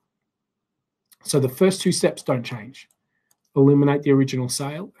 So the first two steps don't change. Eliminate the original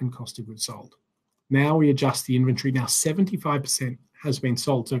sale and cost of goods sold. Now we adjust the inventory. Now 75% has been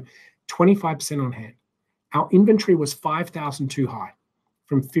sold, so 25% on hand. Our inventory was 5,000 too high,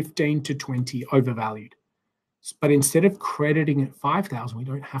 from 15 to 20 overvalued. But instead of crediting at 5,000, we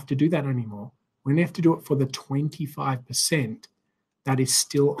don't have to do that anymore. We only have to do it for the 25% that is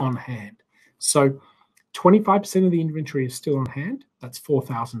still on hand. So 25% of the inventory is still on hand. That's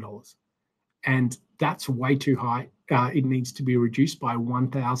 $4,000. And that's way too high. It needs to be reduced by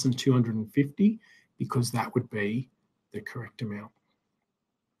 1,250 because that would be the correct amount.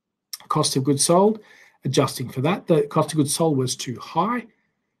 Cost of goods sold, adjusting for that. The cost of goods sold was too high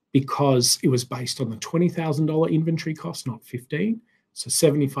because it was based on the $20,000 inventory cost, not 15. So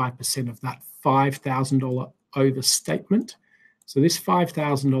 75% of that $5,000 overstatement. So this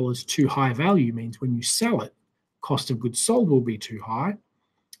 $5,000 too high value means when you sell it, cost of goods sold will be too high.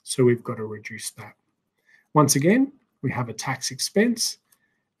 So we've got to reduce that. Once again, we have a tax expense,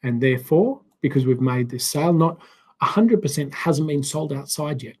 and therefore, because we've made this sale, not 100% hasn't been sold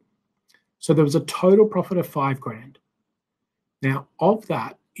outside yet. So there was a total profit of $5,000. Now, of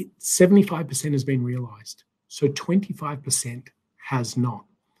that, 75% has been realized. So 25% has not.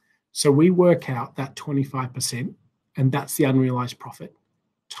 So we work out that 25%, and that's the unrealized profit,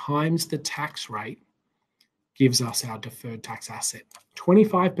 times the tax rate, gives us our deferred tax asset.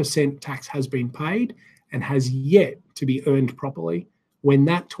 25% tax has been paid and has yet to be earned properly. When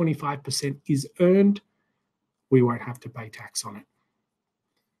that 25% is earned, we won't have to pay tax on it.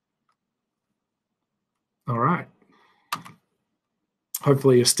 All right.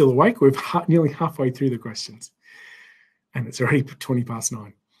 Hopefully you're still awake. We're nearly halfway through the questions, and it's already 20 past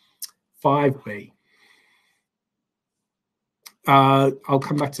 9. 5B. I'll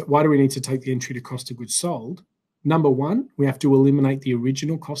come back to why do we need to take the entry to cost of goods sold. Number one, we have to eliminate the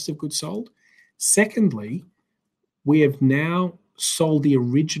original cost of goods sold. Secondly, we have now sold the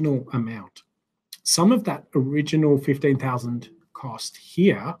original amount. Some of that original 15,000 cost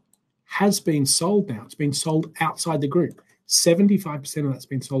here has been sold now. It's been sold outside the group. 75% of that's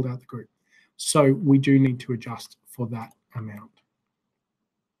been sold out the group. So we do need to adjust for that amount.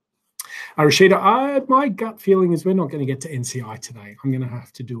 Rashida, my gut feeling is we're not going to get to NCI today. I'm going to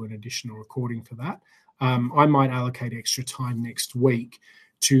have to do an additional recording for that. I might allocate extra time next week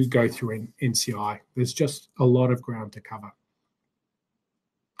to go through NCI. There's just a lot of ground to cover.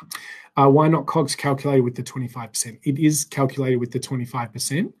 Why not COGS calculated with the 25%? It is calculated with the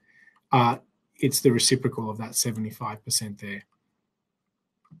 25%. It's the reciprocal of that 75% there.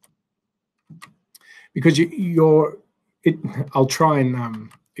 Because I'll try and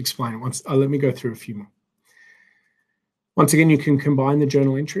explain it once. Let me go through a few more. Once again, you can combine the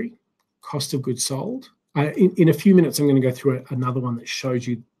journal entry, cost of goods sold. In a few minutes, I'm going to go through another one that shows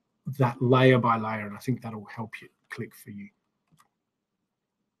you that layer by layer, and I think that'll help you click for you.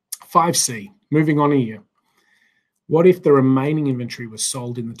 5C, moving on a year. What if the remaining inventory was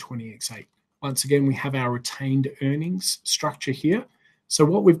sold in the 20x8? Once again, we have our retained earnings structure here. So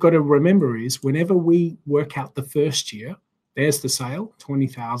what we've got to remember is whenever we work out the first year, there's the sale,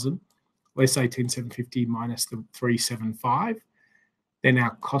 20,000, let's say 10,750 minus the 375. Then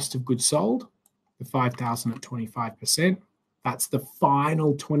our cost of goods sold, the 5,000 at 25%. That's the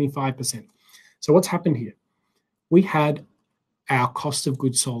final 25%. So what's happened here? We had our cost of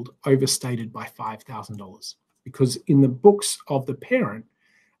goods sold overstated by $5,000 because in the books of the parent,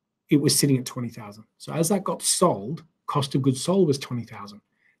 it was sitting at 20,000. So as that got sold, cost of goods sold was 20,000,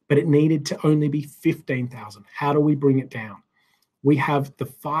 but it needed to only be 15,000. How do we bring it down? We have the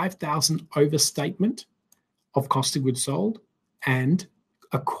 5,000 overstatement of cost of goods sold, and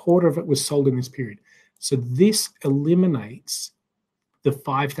a quarter of it was sold in this period. So this eliminates the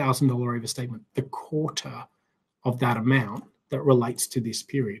 $5,000 overstatement, the quarter of that amount that relates to this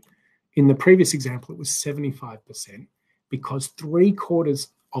period. In the previous example, it was 75% because 3/4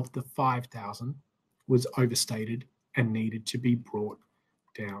 of the 5,000 was overstated and needed to be brought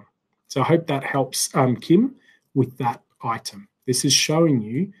down. So I hope that helps Kim with that item. This is showing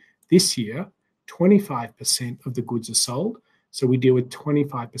you this year, 25% of the goods are sold. So we deal with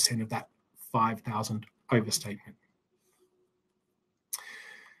 25% of that 5,000 overstatement.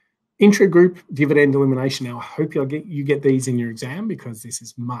 Intra-group dividend elimination. Now, I hope you get these in your exam because this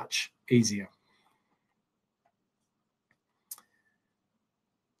is much easier.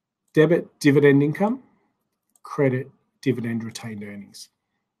 Debit dividend income, credit dividend retained earnings.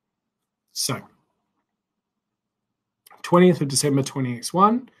 So 20th of December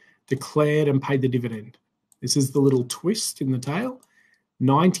 20x1, declared and paid the dividend. This is the little twist in the tail.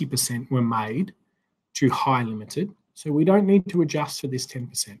 90% were made to high limited. So we don't need to adjust for this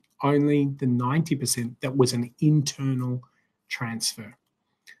 10%, only the 90% that was an internal transfer.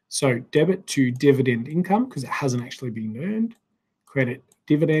 So debit to dividend income, because it hasn't actually been earned, credit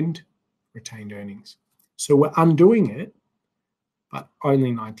dividend, retained earnings. So we're undoing it, but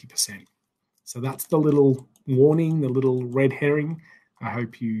only 90%. So that's the little warning, the little red herring. I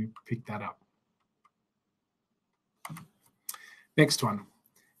hope you picked that up. Next one,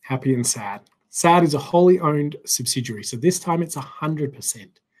 happy and sad. Sad is a wholly owned subsidiary. So this time it's 100%.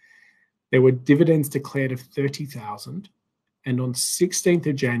 There were dividends declared of $30,000, and on 16th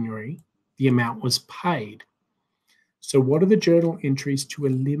of January, the amount was paid. So what are the journal entries to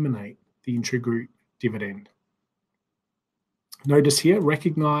eliminate the intragroup dividend? Notice here,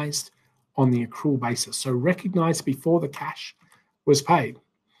 recognized on the accrual basis. So recognized before the cash was paid.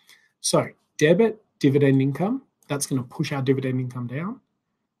 So debit dividend income, that's going to push our dividend income down.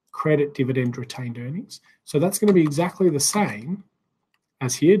 Credit dividend retained earnings. So that's going to be exactly the same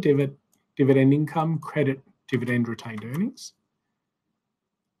as here, dividend income, credit dividend retained earnings.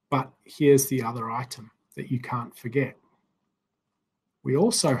 But here's the other item that you can't forget. We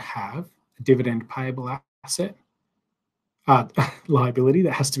also have a dividend payable asset, liability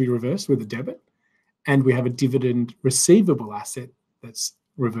that has to be reversed with a debit, and we have a dividend receivable asset that's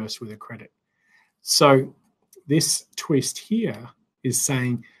reversed with a credit. So this twist here is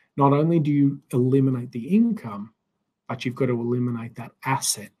saying not only do you eliminate the income, but you've got to eliminate that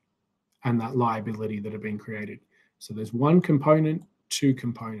asset and that liability that have been created. So there's one component, two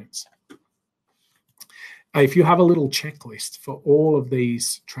components. If you have a little checklist for all of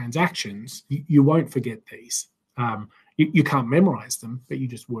these transactions, you won't forget these. You can't memorize them, but you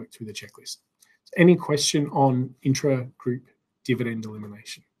just work through the checklist. Any question on intra-group dividend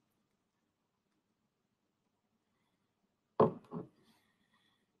elimination?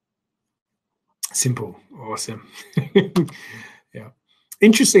 Simple. Awesome. Yeah.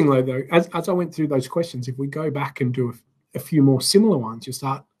 Interestingly, though, as I went through those questions, if we go back and do a few more similar ones, you'll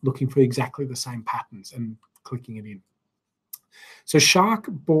start looking for exactly the same patterns and clicking it in. So Shark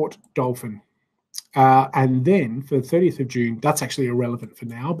bought Dolphin. And then for the 30th of June, that's actually irrelevant for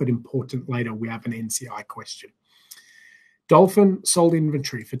now, but important later, we have an NCI question. Dolphin sold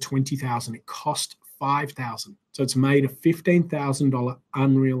inventory for $20,000. It cost $5,000. So it's made a $15,000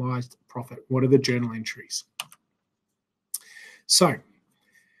 unrealized profit. What are the journal entries? So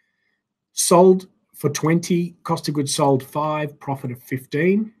sold for 20, cost of goods sold 5, profit of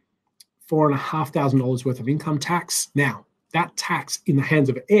 15, $4,500 worth of income tax. Now, that tax in the hands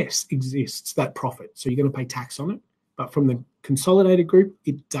of S exists, that profit. So you're going to pay tax on it. But from the consolidated group,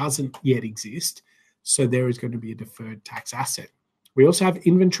 it doesn't yet exist. So there is going to be a deferred tax asset. We also have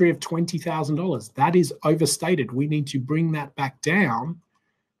inventory of $20,000. That is overstated. We need to bring that back down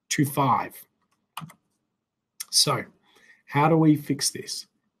to 5. So how do we fix this?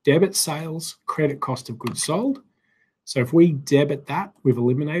 Debit sales, credit cost of goods sold. So if we debit that, we've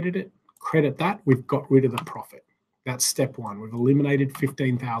eliminated it. Credit that, we've got rid of the profit. That's step 1. We've eliminated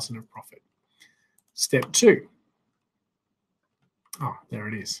 $15,000 of profit. Step 2. Oh, there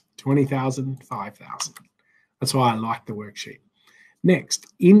it is. $20,000, $5,000. That's why I like the worksheet. Next,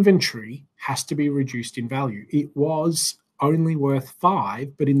 inventory has to be reduced in value. It was only worth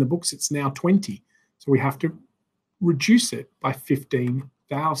 5, but in the books it's now 20. So we have to reduce it by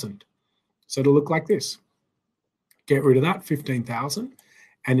 15,000. So it'll look like this. Get rid of that, 15,000.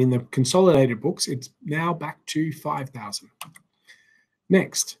 And in the consolidated books, it's now back to 5,000.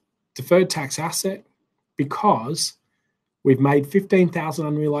 Next, deferred tax asset, because we've made 15,000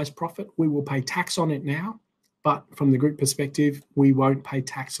 unrealized profit, we will pay tax on it now, but from the group perspective, we won't pay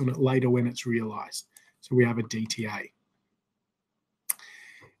tax on it later when it's realized. So we have a DTA.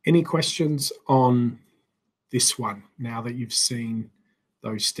 Any questions on this one now that you've seen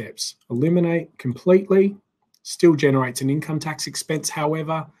those steps? Eliminate completely. Still generates an income tax expense.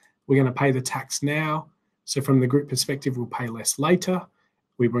 However, we're going to pay the tax now. So from the group perspective, we'll pay less later.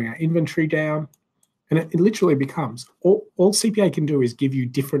 We bring our inventory down. And it literally becomes, all CPA can do is give you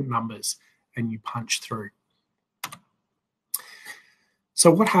different numbers and you punch through. So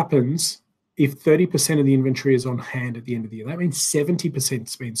what happens if 30% of the inventory is on hand at the end of the year? That means 70%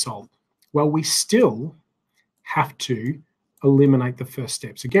 has been sold. Well, we still have to eliminate the first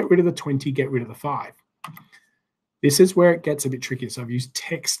step. So get rid of the 20, get rid of the 5. This is where it gets a bit tricky. So I've used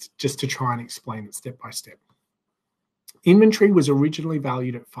text just to try and explain it step by step. Inventory was originally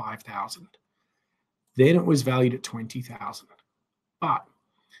valued at 5,000. Then it was valued at 20,000. But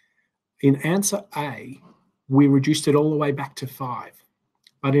in answer A, we reduced it all the way back to 5.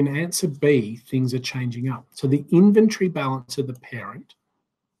 But in answer B, things are changing up. So the inventory balance of the parent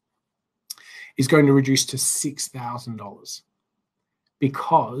is going to reduce to $6,000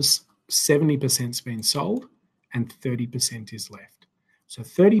 because 70%'s been sold and 30% is left. So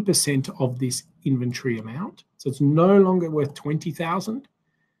 30% of this inventory amount, so it's no longer worth $20,000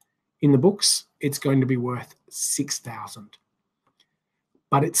 in the books, it's going to be worth $6,000.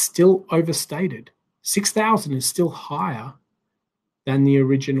 But it's still overstated. $6,000 is still higher than the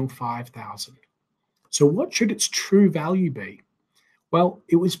original $5,000. So what should its true value be? Well,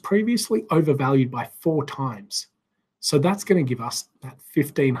 it was previously overvalued by 4 times. So that's going to give us that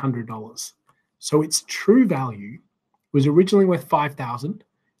 $1,500. So its true value was originally worth $5,000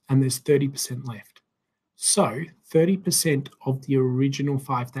 and there's 30% left. So 30% of the original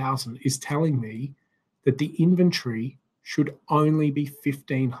 $5,000 is telling me that the inventory should only be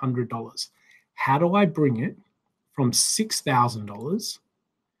 $1,500. How do I bring it from $6,000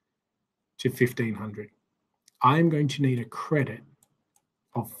 to $1,500? I'm going to need a credit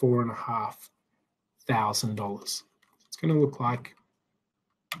of $4,500. It's going to look like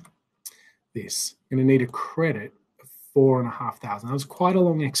this. I'm going to need a credit of $4,500. That was quite a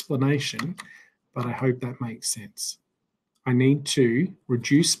long explanation, but I hope that makes sense. I need to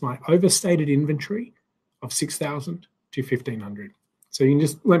reduce my overstated inventory of $6,000 to $1,500. So you can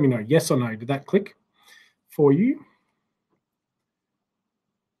just let me know, yes or no. Did that click for you?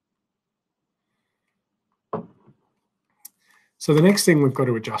 So the next thing we've got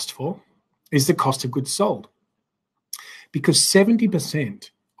to adjust for is the cost of goods sold, because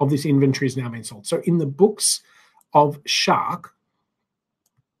 70% of this inventory is now being sold. So in the books of Shark,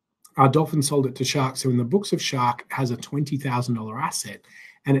 our dolphin sold it to Shark. So in the books of Shark, it has a $20,000 asset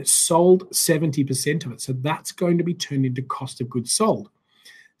and it sold 70% of it. So that's going to be turned into cost of goods sold.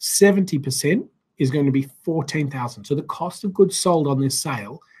 70% is going to be $14,000. So the cost of goods sold on this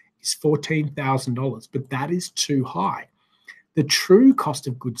sale is $14,000, but that is too high. The true cost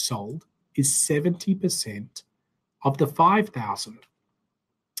of goods sold is 70% of the $5,000.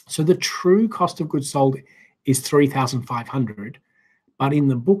 So the true cost of goods sold is $3,500, but in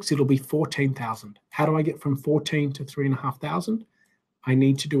the books it'll be $14,000. How do I get from 14 to 3,500? I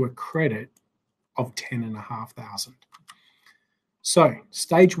need to do a credit of 10,500. So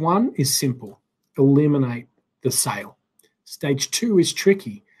stage 1 is simple. Eliminate the sale. Stage 2 is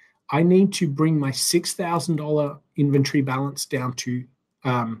tricky. I need to bring my $6,000 inventory balance down to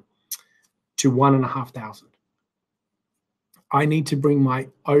 $1,500. I need to bring my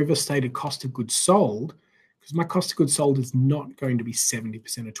overstated cost of goods sold, because my cost of goods sold is not going to be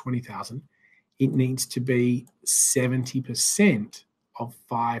 70% of 20,000. It needs to be 70% of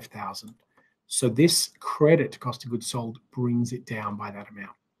 5,000. So this credit to cost of goods sold brings it down by that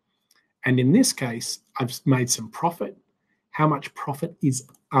amount. And in this case, I've made some profit. How much profit is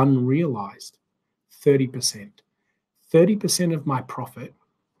unrealized? 30%. 30% of my profit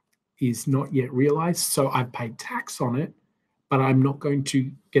is not yet realized. So I've paid tax on it, but I'm not going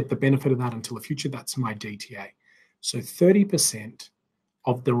to get the benefit of that until the future. That's my DTA. So 30%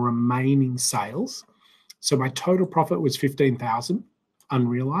 of the remaining sales. So my total profit was 15,000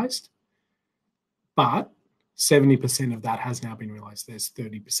 unrealized, but 70% of that has now been realized. There's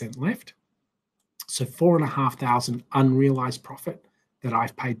 30% left. So 4,500 unrealized profit that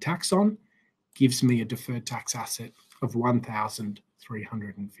I've paid tax on gives me a deferred tax asset of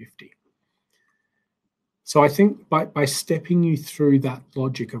 1,350. So I think by stepping you through that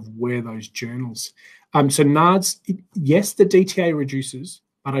logic of where those journals, so NARDS, yes, the DTA reduces,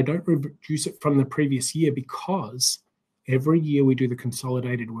 but I don't reduce it from the previous year because every year we do the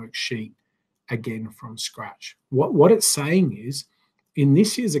consolidated worksheet again from scratch. What it's saying is, in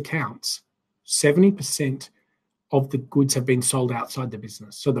this year's accounts, 70% of the goods have been sold outside the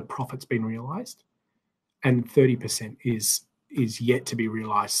business, so the profit's been realized, and 30% is yet to be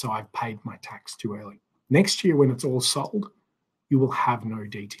realized, so I've paid my tax too early. Next year, when it's all sold, you will have no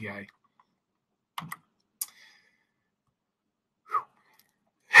DTA.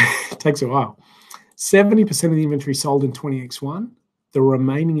 It takes a while. 70% of the inventory sold in 20X1, the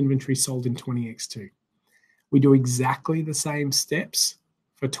remaining inventory sold in 20X2. We do exactly the same steps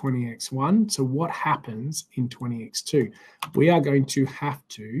for 20X1. So what happens in 20X2? We are going to have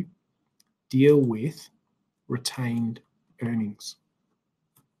to deal with retained earnings.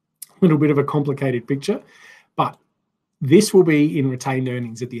 A little bit of a complicated picture, but this will be in retained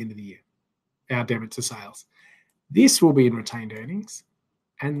earnings at the end of the year, our debit to sales. This will be in retained earnings,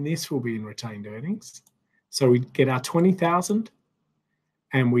 and this will be in retained earnings. So we get our 20,000,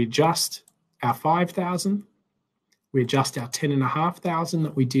 and we adjust our 5,000. We adjust our 10,500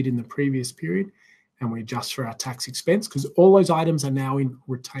 that we did in the previous period, and we adjust for our tax expense because all those items are now in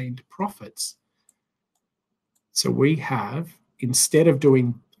retained profits. So we have, instead of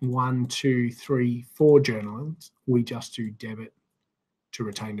doing 1, 2, 3, 4 journals, we just do debit to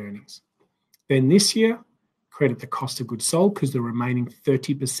retained earnings. Then this year, credit the cost of goods sold because the remaining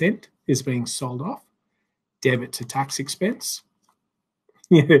 30% is being sold off. Debit to tax expense.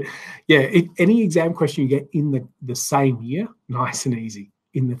 Any exam question you get in the same year, nice and easy.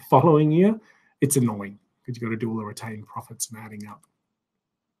 In the following year, it's annoying because you've got to do all the retained profits and adding up.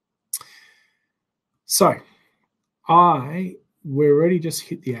 So we're already just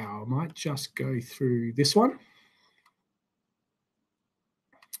hit the hour. I might just go through this one.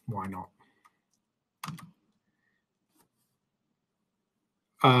 Why not?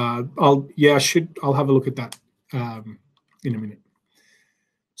 I'll have a look at that in a minute.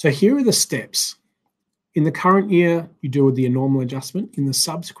 So here are the steps. In the current year, you do the normal adjustment. In the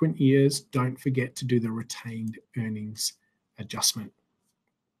subsequent years, don't forget to do the retained earnings adjustment.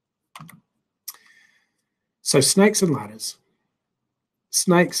 So Snakes and Ladders.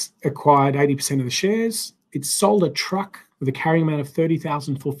 Snakes acquired 80% of the shares. It sold a truck with a carrying amount of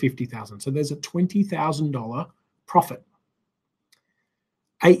 $30,000 for $50,000. So there's a $20,000 profit.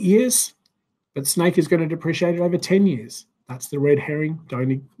 8 years, but Snake is going to depreciate it over 10 years. That's the red herring.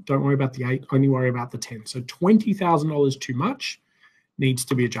 Don't worry about the 8, only worry about the 10. So $20,000 too much needs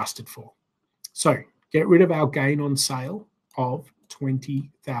to be adjusted for. So get rid of our gain on sale of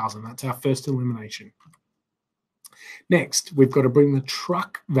 $20,000. That's our first elimination. Next, we've got to bring the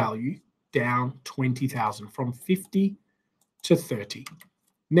truck value down $20,000 from 50 to 30.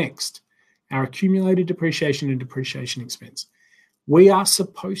 Next, our accumulated depreciation and depreciation expense. We are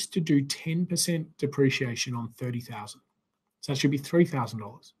supposed to do 10% depreciation on $30,000. So that should be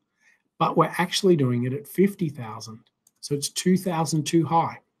 $3,000. But we're actually doing it at $50,000. So it's $2,000 too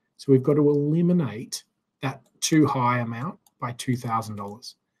high. So we've got to eliminate that too high amount by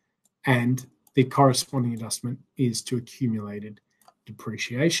 $2,000. And the corresponding adjustment is to accumulated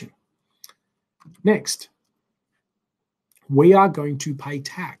depreciation. Next, we are going to pay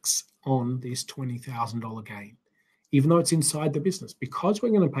tax on this $20,000 gain, even though it's inside the business. Because we're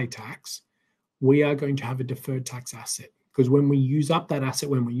going to pay tax, we are going to have a deferred tax asset. Because when we use up that asset,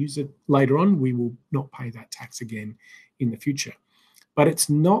 when we use it later on, we will not pay that tax again in the future. But it's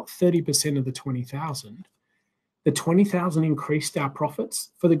not 30% of the $20,000. The $20,000 increased our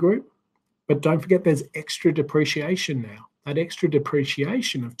profits for the group. But don't forget there's extra depreciation now. That extra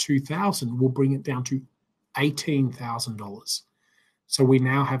depreciation of $2,000 will bring it down to $18,000. So we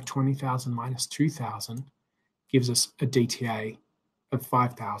now have $20,000 minus $2,000 gives us a DTA of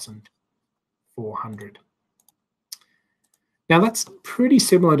 $5,400. Now that's pretty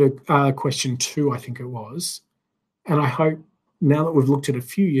similar to question 2, I think it was. And I hope now that we've looked at a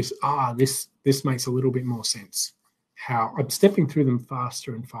few years, this makes a little bit more sense. How I'm stepping through them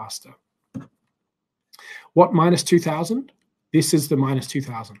faster and faster. What minus 2,000? This is the minus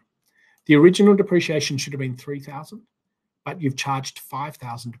 2,000. The original depreciation should have been 3,000, but you've charged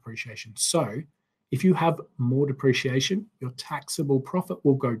 5,000 depreciation. So if you have more depreciation, your taxable profit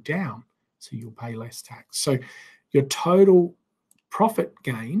will go down, so you'll pay less tax. So your total profit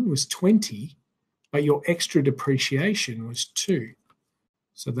gain was 20, but your extra depreciation was 2.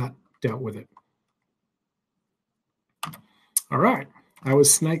 So that dealt with it. All right, that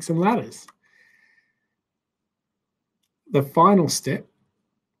was Snakes and Ladders. The final step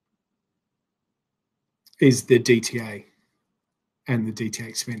is the DTA and the DTA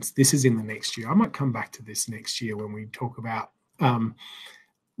expense. This is in the next year. I might come back to this next year when we talk about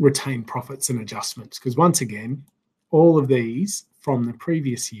retained profits and adjustments, because once again, all of these from the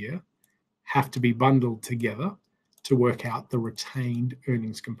previous year have to be bundled together to work out the retained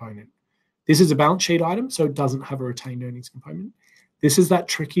earnings component. This is a balance sheet item, so it doesn't have a retained earnings component. This is that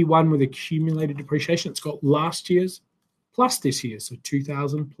tricky one with accumulated depreciation. It's got last year's plus this year, so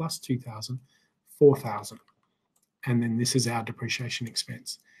 2,000 plus 2,000, 4,000. And then this is our depreciation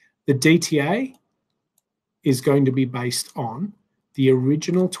expense. The DTA is going to be based on the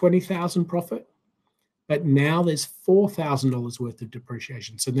original 20,000 profit, but now there's $4,000 worth of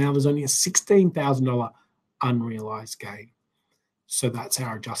depreciation. So now there's only a $16,000 unrealized gain. So that's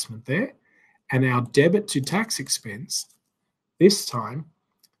our adjustment there. And our debit to tax expense, this time,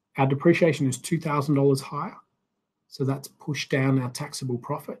 our depreciation is $2,000 higher. So that's pushed down our taxable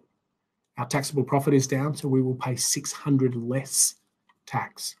profit. Our taxable profit is down, so we will pay $600 less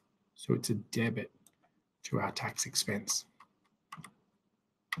tax. So it's a debit to our tax expense.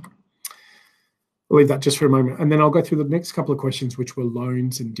 I'll leave that just for a moment, and then I'll go through the next couple of questions, which were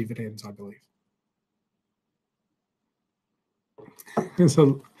loans and dividends, I believe.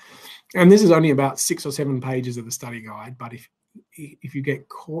 And this is only about 6 or 7 pages of the study guide, but if you get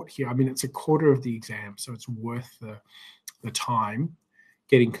caught here, I mean, it's a quarter of the exam, so it's worth the time.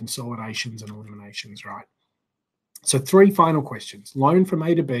 getting consolidations and eliminations right. So 3 final questions: loan from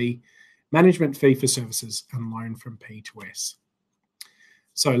A to B, management fee for services, and loan from P to S.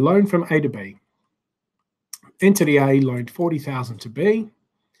 So loan from A to B. Entity A loaned 40,000 to B.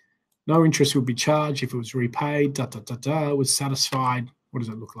 No interest would be charged if it was repaid, was satisfied. What does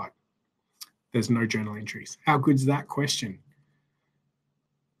it look like? There's no journal entries. How good's that question?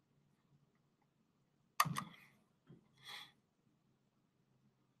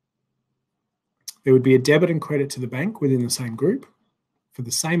 There would be a debit and credit to the bank within the same group for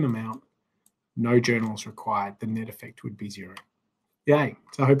the same amount. No journals required. The net effect would be 0. Yay.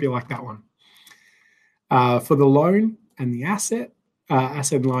 So I hope you like that one. For the loan and the asset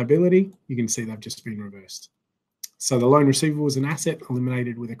and liability, you can see they've just been reversed. So the loan receivable is an asset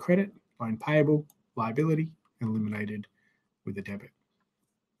eliminated with a credit, loan payable, liability, eliminated with a debit.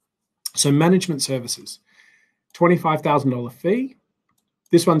 So management services, $25,000 fee.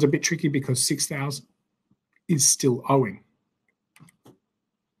 This one's a bit tricky because $6,000 is still owing.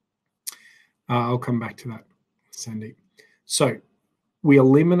 I'll come back to that, Sandeep. So we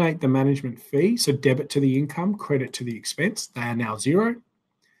eliminate the management fee, so debit to the income, credit to the expense. They are now 0.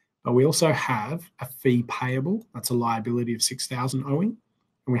 But we also have a fee payable. That's a liability of $6,000 owing.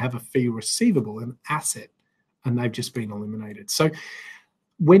 And we have a fee receivable, an asset, and they've just been eliminated. So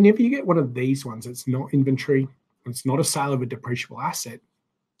whenever you get one of these ones, it's not inventory, it's not a sale of a depreciable asset,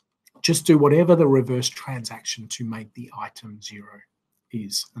 just do whatever the reverse transaction to make the item 0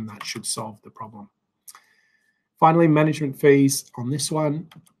 is, and that should solve the problem. Finally, management fees on this one.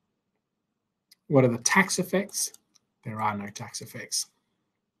 What are the tax effects? There are no tax effects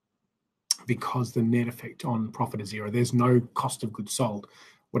because the net effect on profit is 0. There's no cost of goods sold.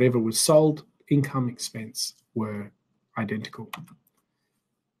 Whatever was sold, income, expense were identical.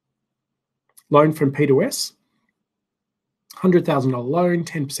 Loan from P to S. $100,000 loan,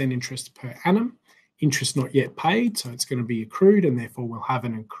 10% interest per annum. Interest not yet paid, so it's going to be accrued, and therefore we'll have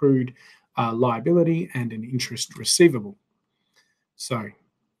an accrued liability and an interest receivable. So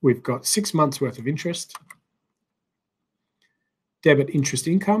we've got 6 months worth of interest. Debit interest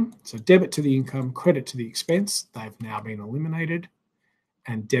income, so debit to the income, credit to the expense, they've now been eliminated,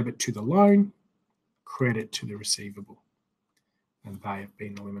 and debit to the loan, credit to the receivable, and they have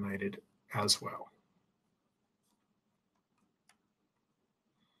been eliminated as well.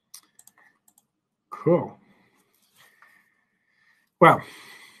 Cool. Well,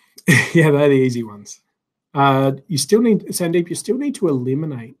 yeah, they're the easy ones. You still need, Sandeep, you still need to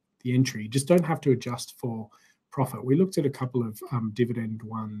eliminate the entry. You just don't have to adjust for profit. We looked at a couple of dividend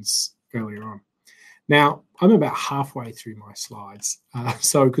ones earlier on. Now, I'm about halfway through my slides.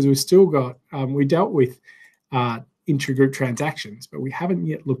 So because we've still got, we dealt with intra-group transactions, but we haven't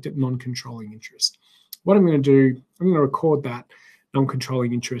yet looked at non-controlling interest. What I'm going to do, I'm going to record that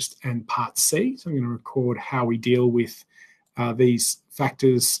non-controlling interest and part C. So I'm going to record how we deal with these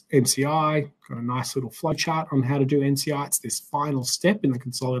factors, NCI, got a nice little flow chart on how to do NCI. It's this final step in the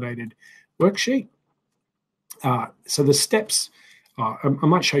consolidated worksheet. So the steps, I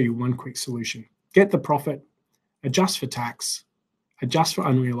might show you one quick solution. Get the profit, adjust for tax, adjust for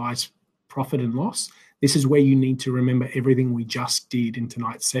unrealized profit and loss. This is where you need to remember everything we just did in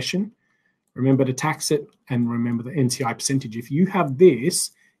tonight's session. Remember to tax it and remember the NCI percentage. If you have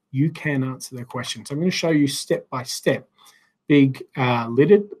this, you can answer the question. So I'm going to show you step by step, big and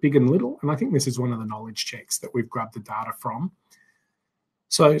little. And I think this is one of the knowledge checks that we've grabbed the data from.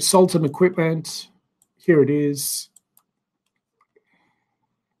 So sold some equipment. Here it is.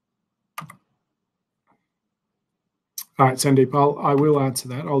 All right, Sandeep, I will answer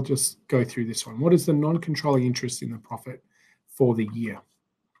that. I'll just go through this one. What is the non-controlling interest in the profit for the year?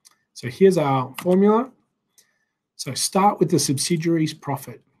 So here's our formula. So start with the subsidiary's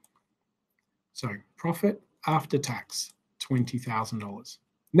profit. So profit after tax, $20,000.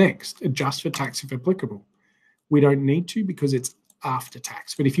 Next, adjust for tax if applicable. We don't need to because it's after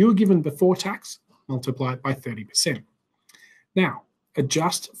tax. But if you were given before tax, multiply it by 30%. Now,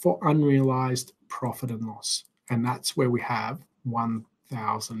 adjust for unrealized profit and loss. And that's where we have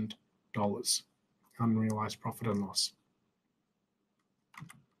 $1,000, unrealized profit and loss.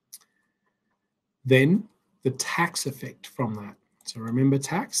 Then the tax effect from that. So remember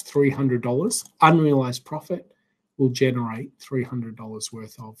tax, $300. Unrealized profit will generate $300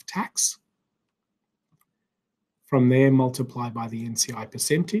 worth of tax. From there, multiply by the NCI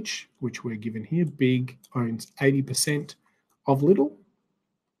percentage, which we're given here. Big owns 80% of little.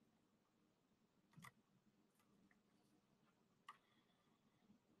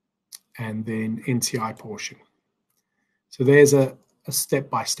 And then NCI portion. So there's a step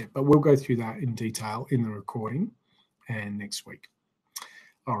by step, but we'll go through that in detail in the recording and next week.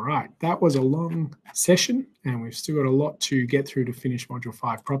 All right, that was a long session, and we've still got a lot to get through to finish Module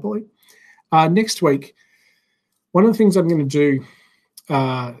 5 properly. Next week, one of the things I'm going to do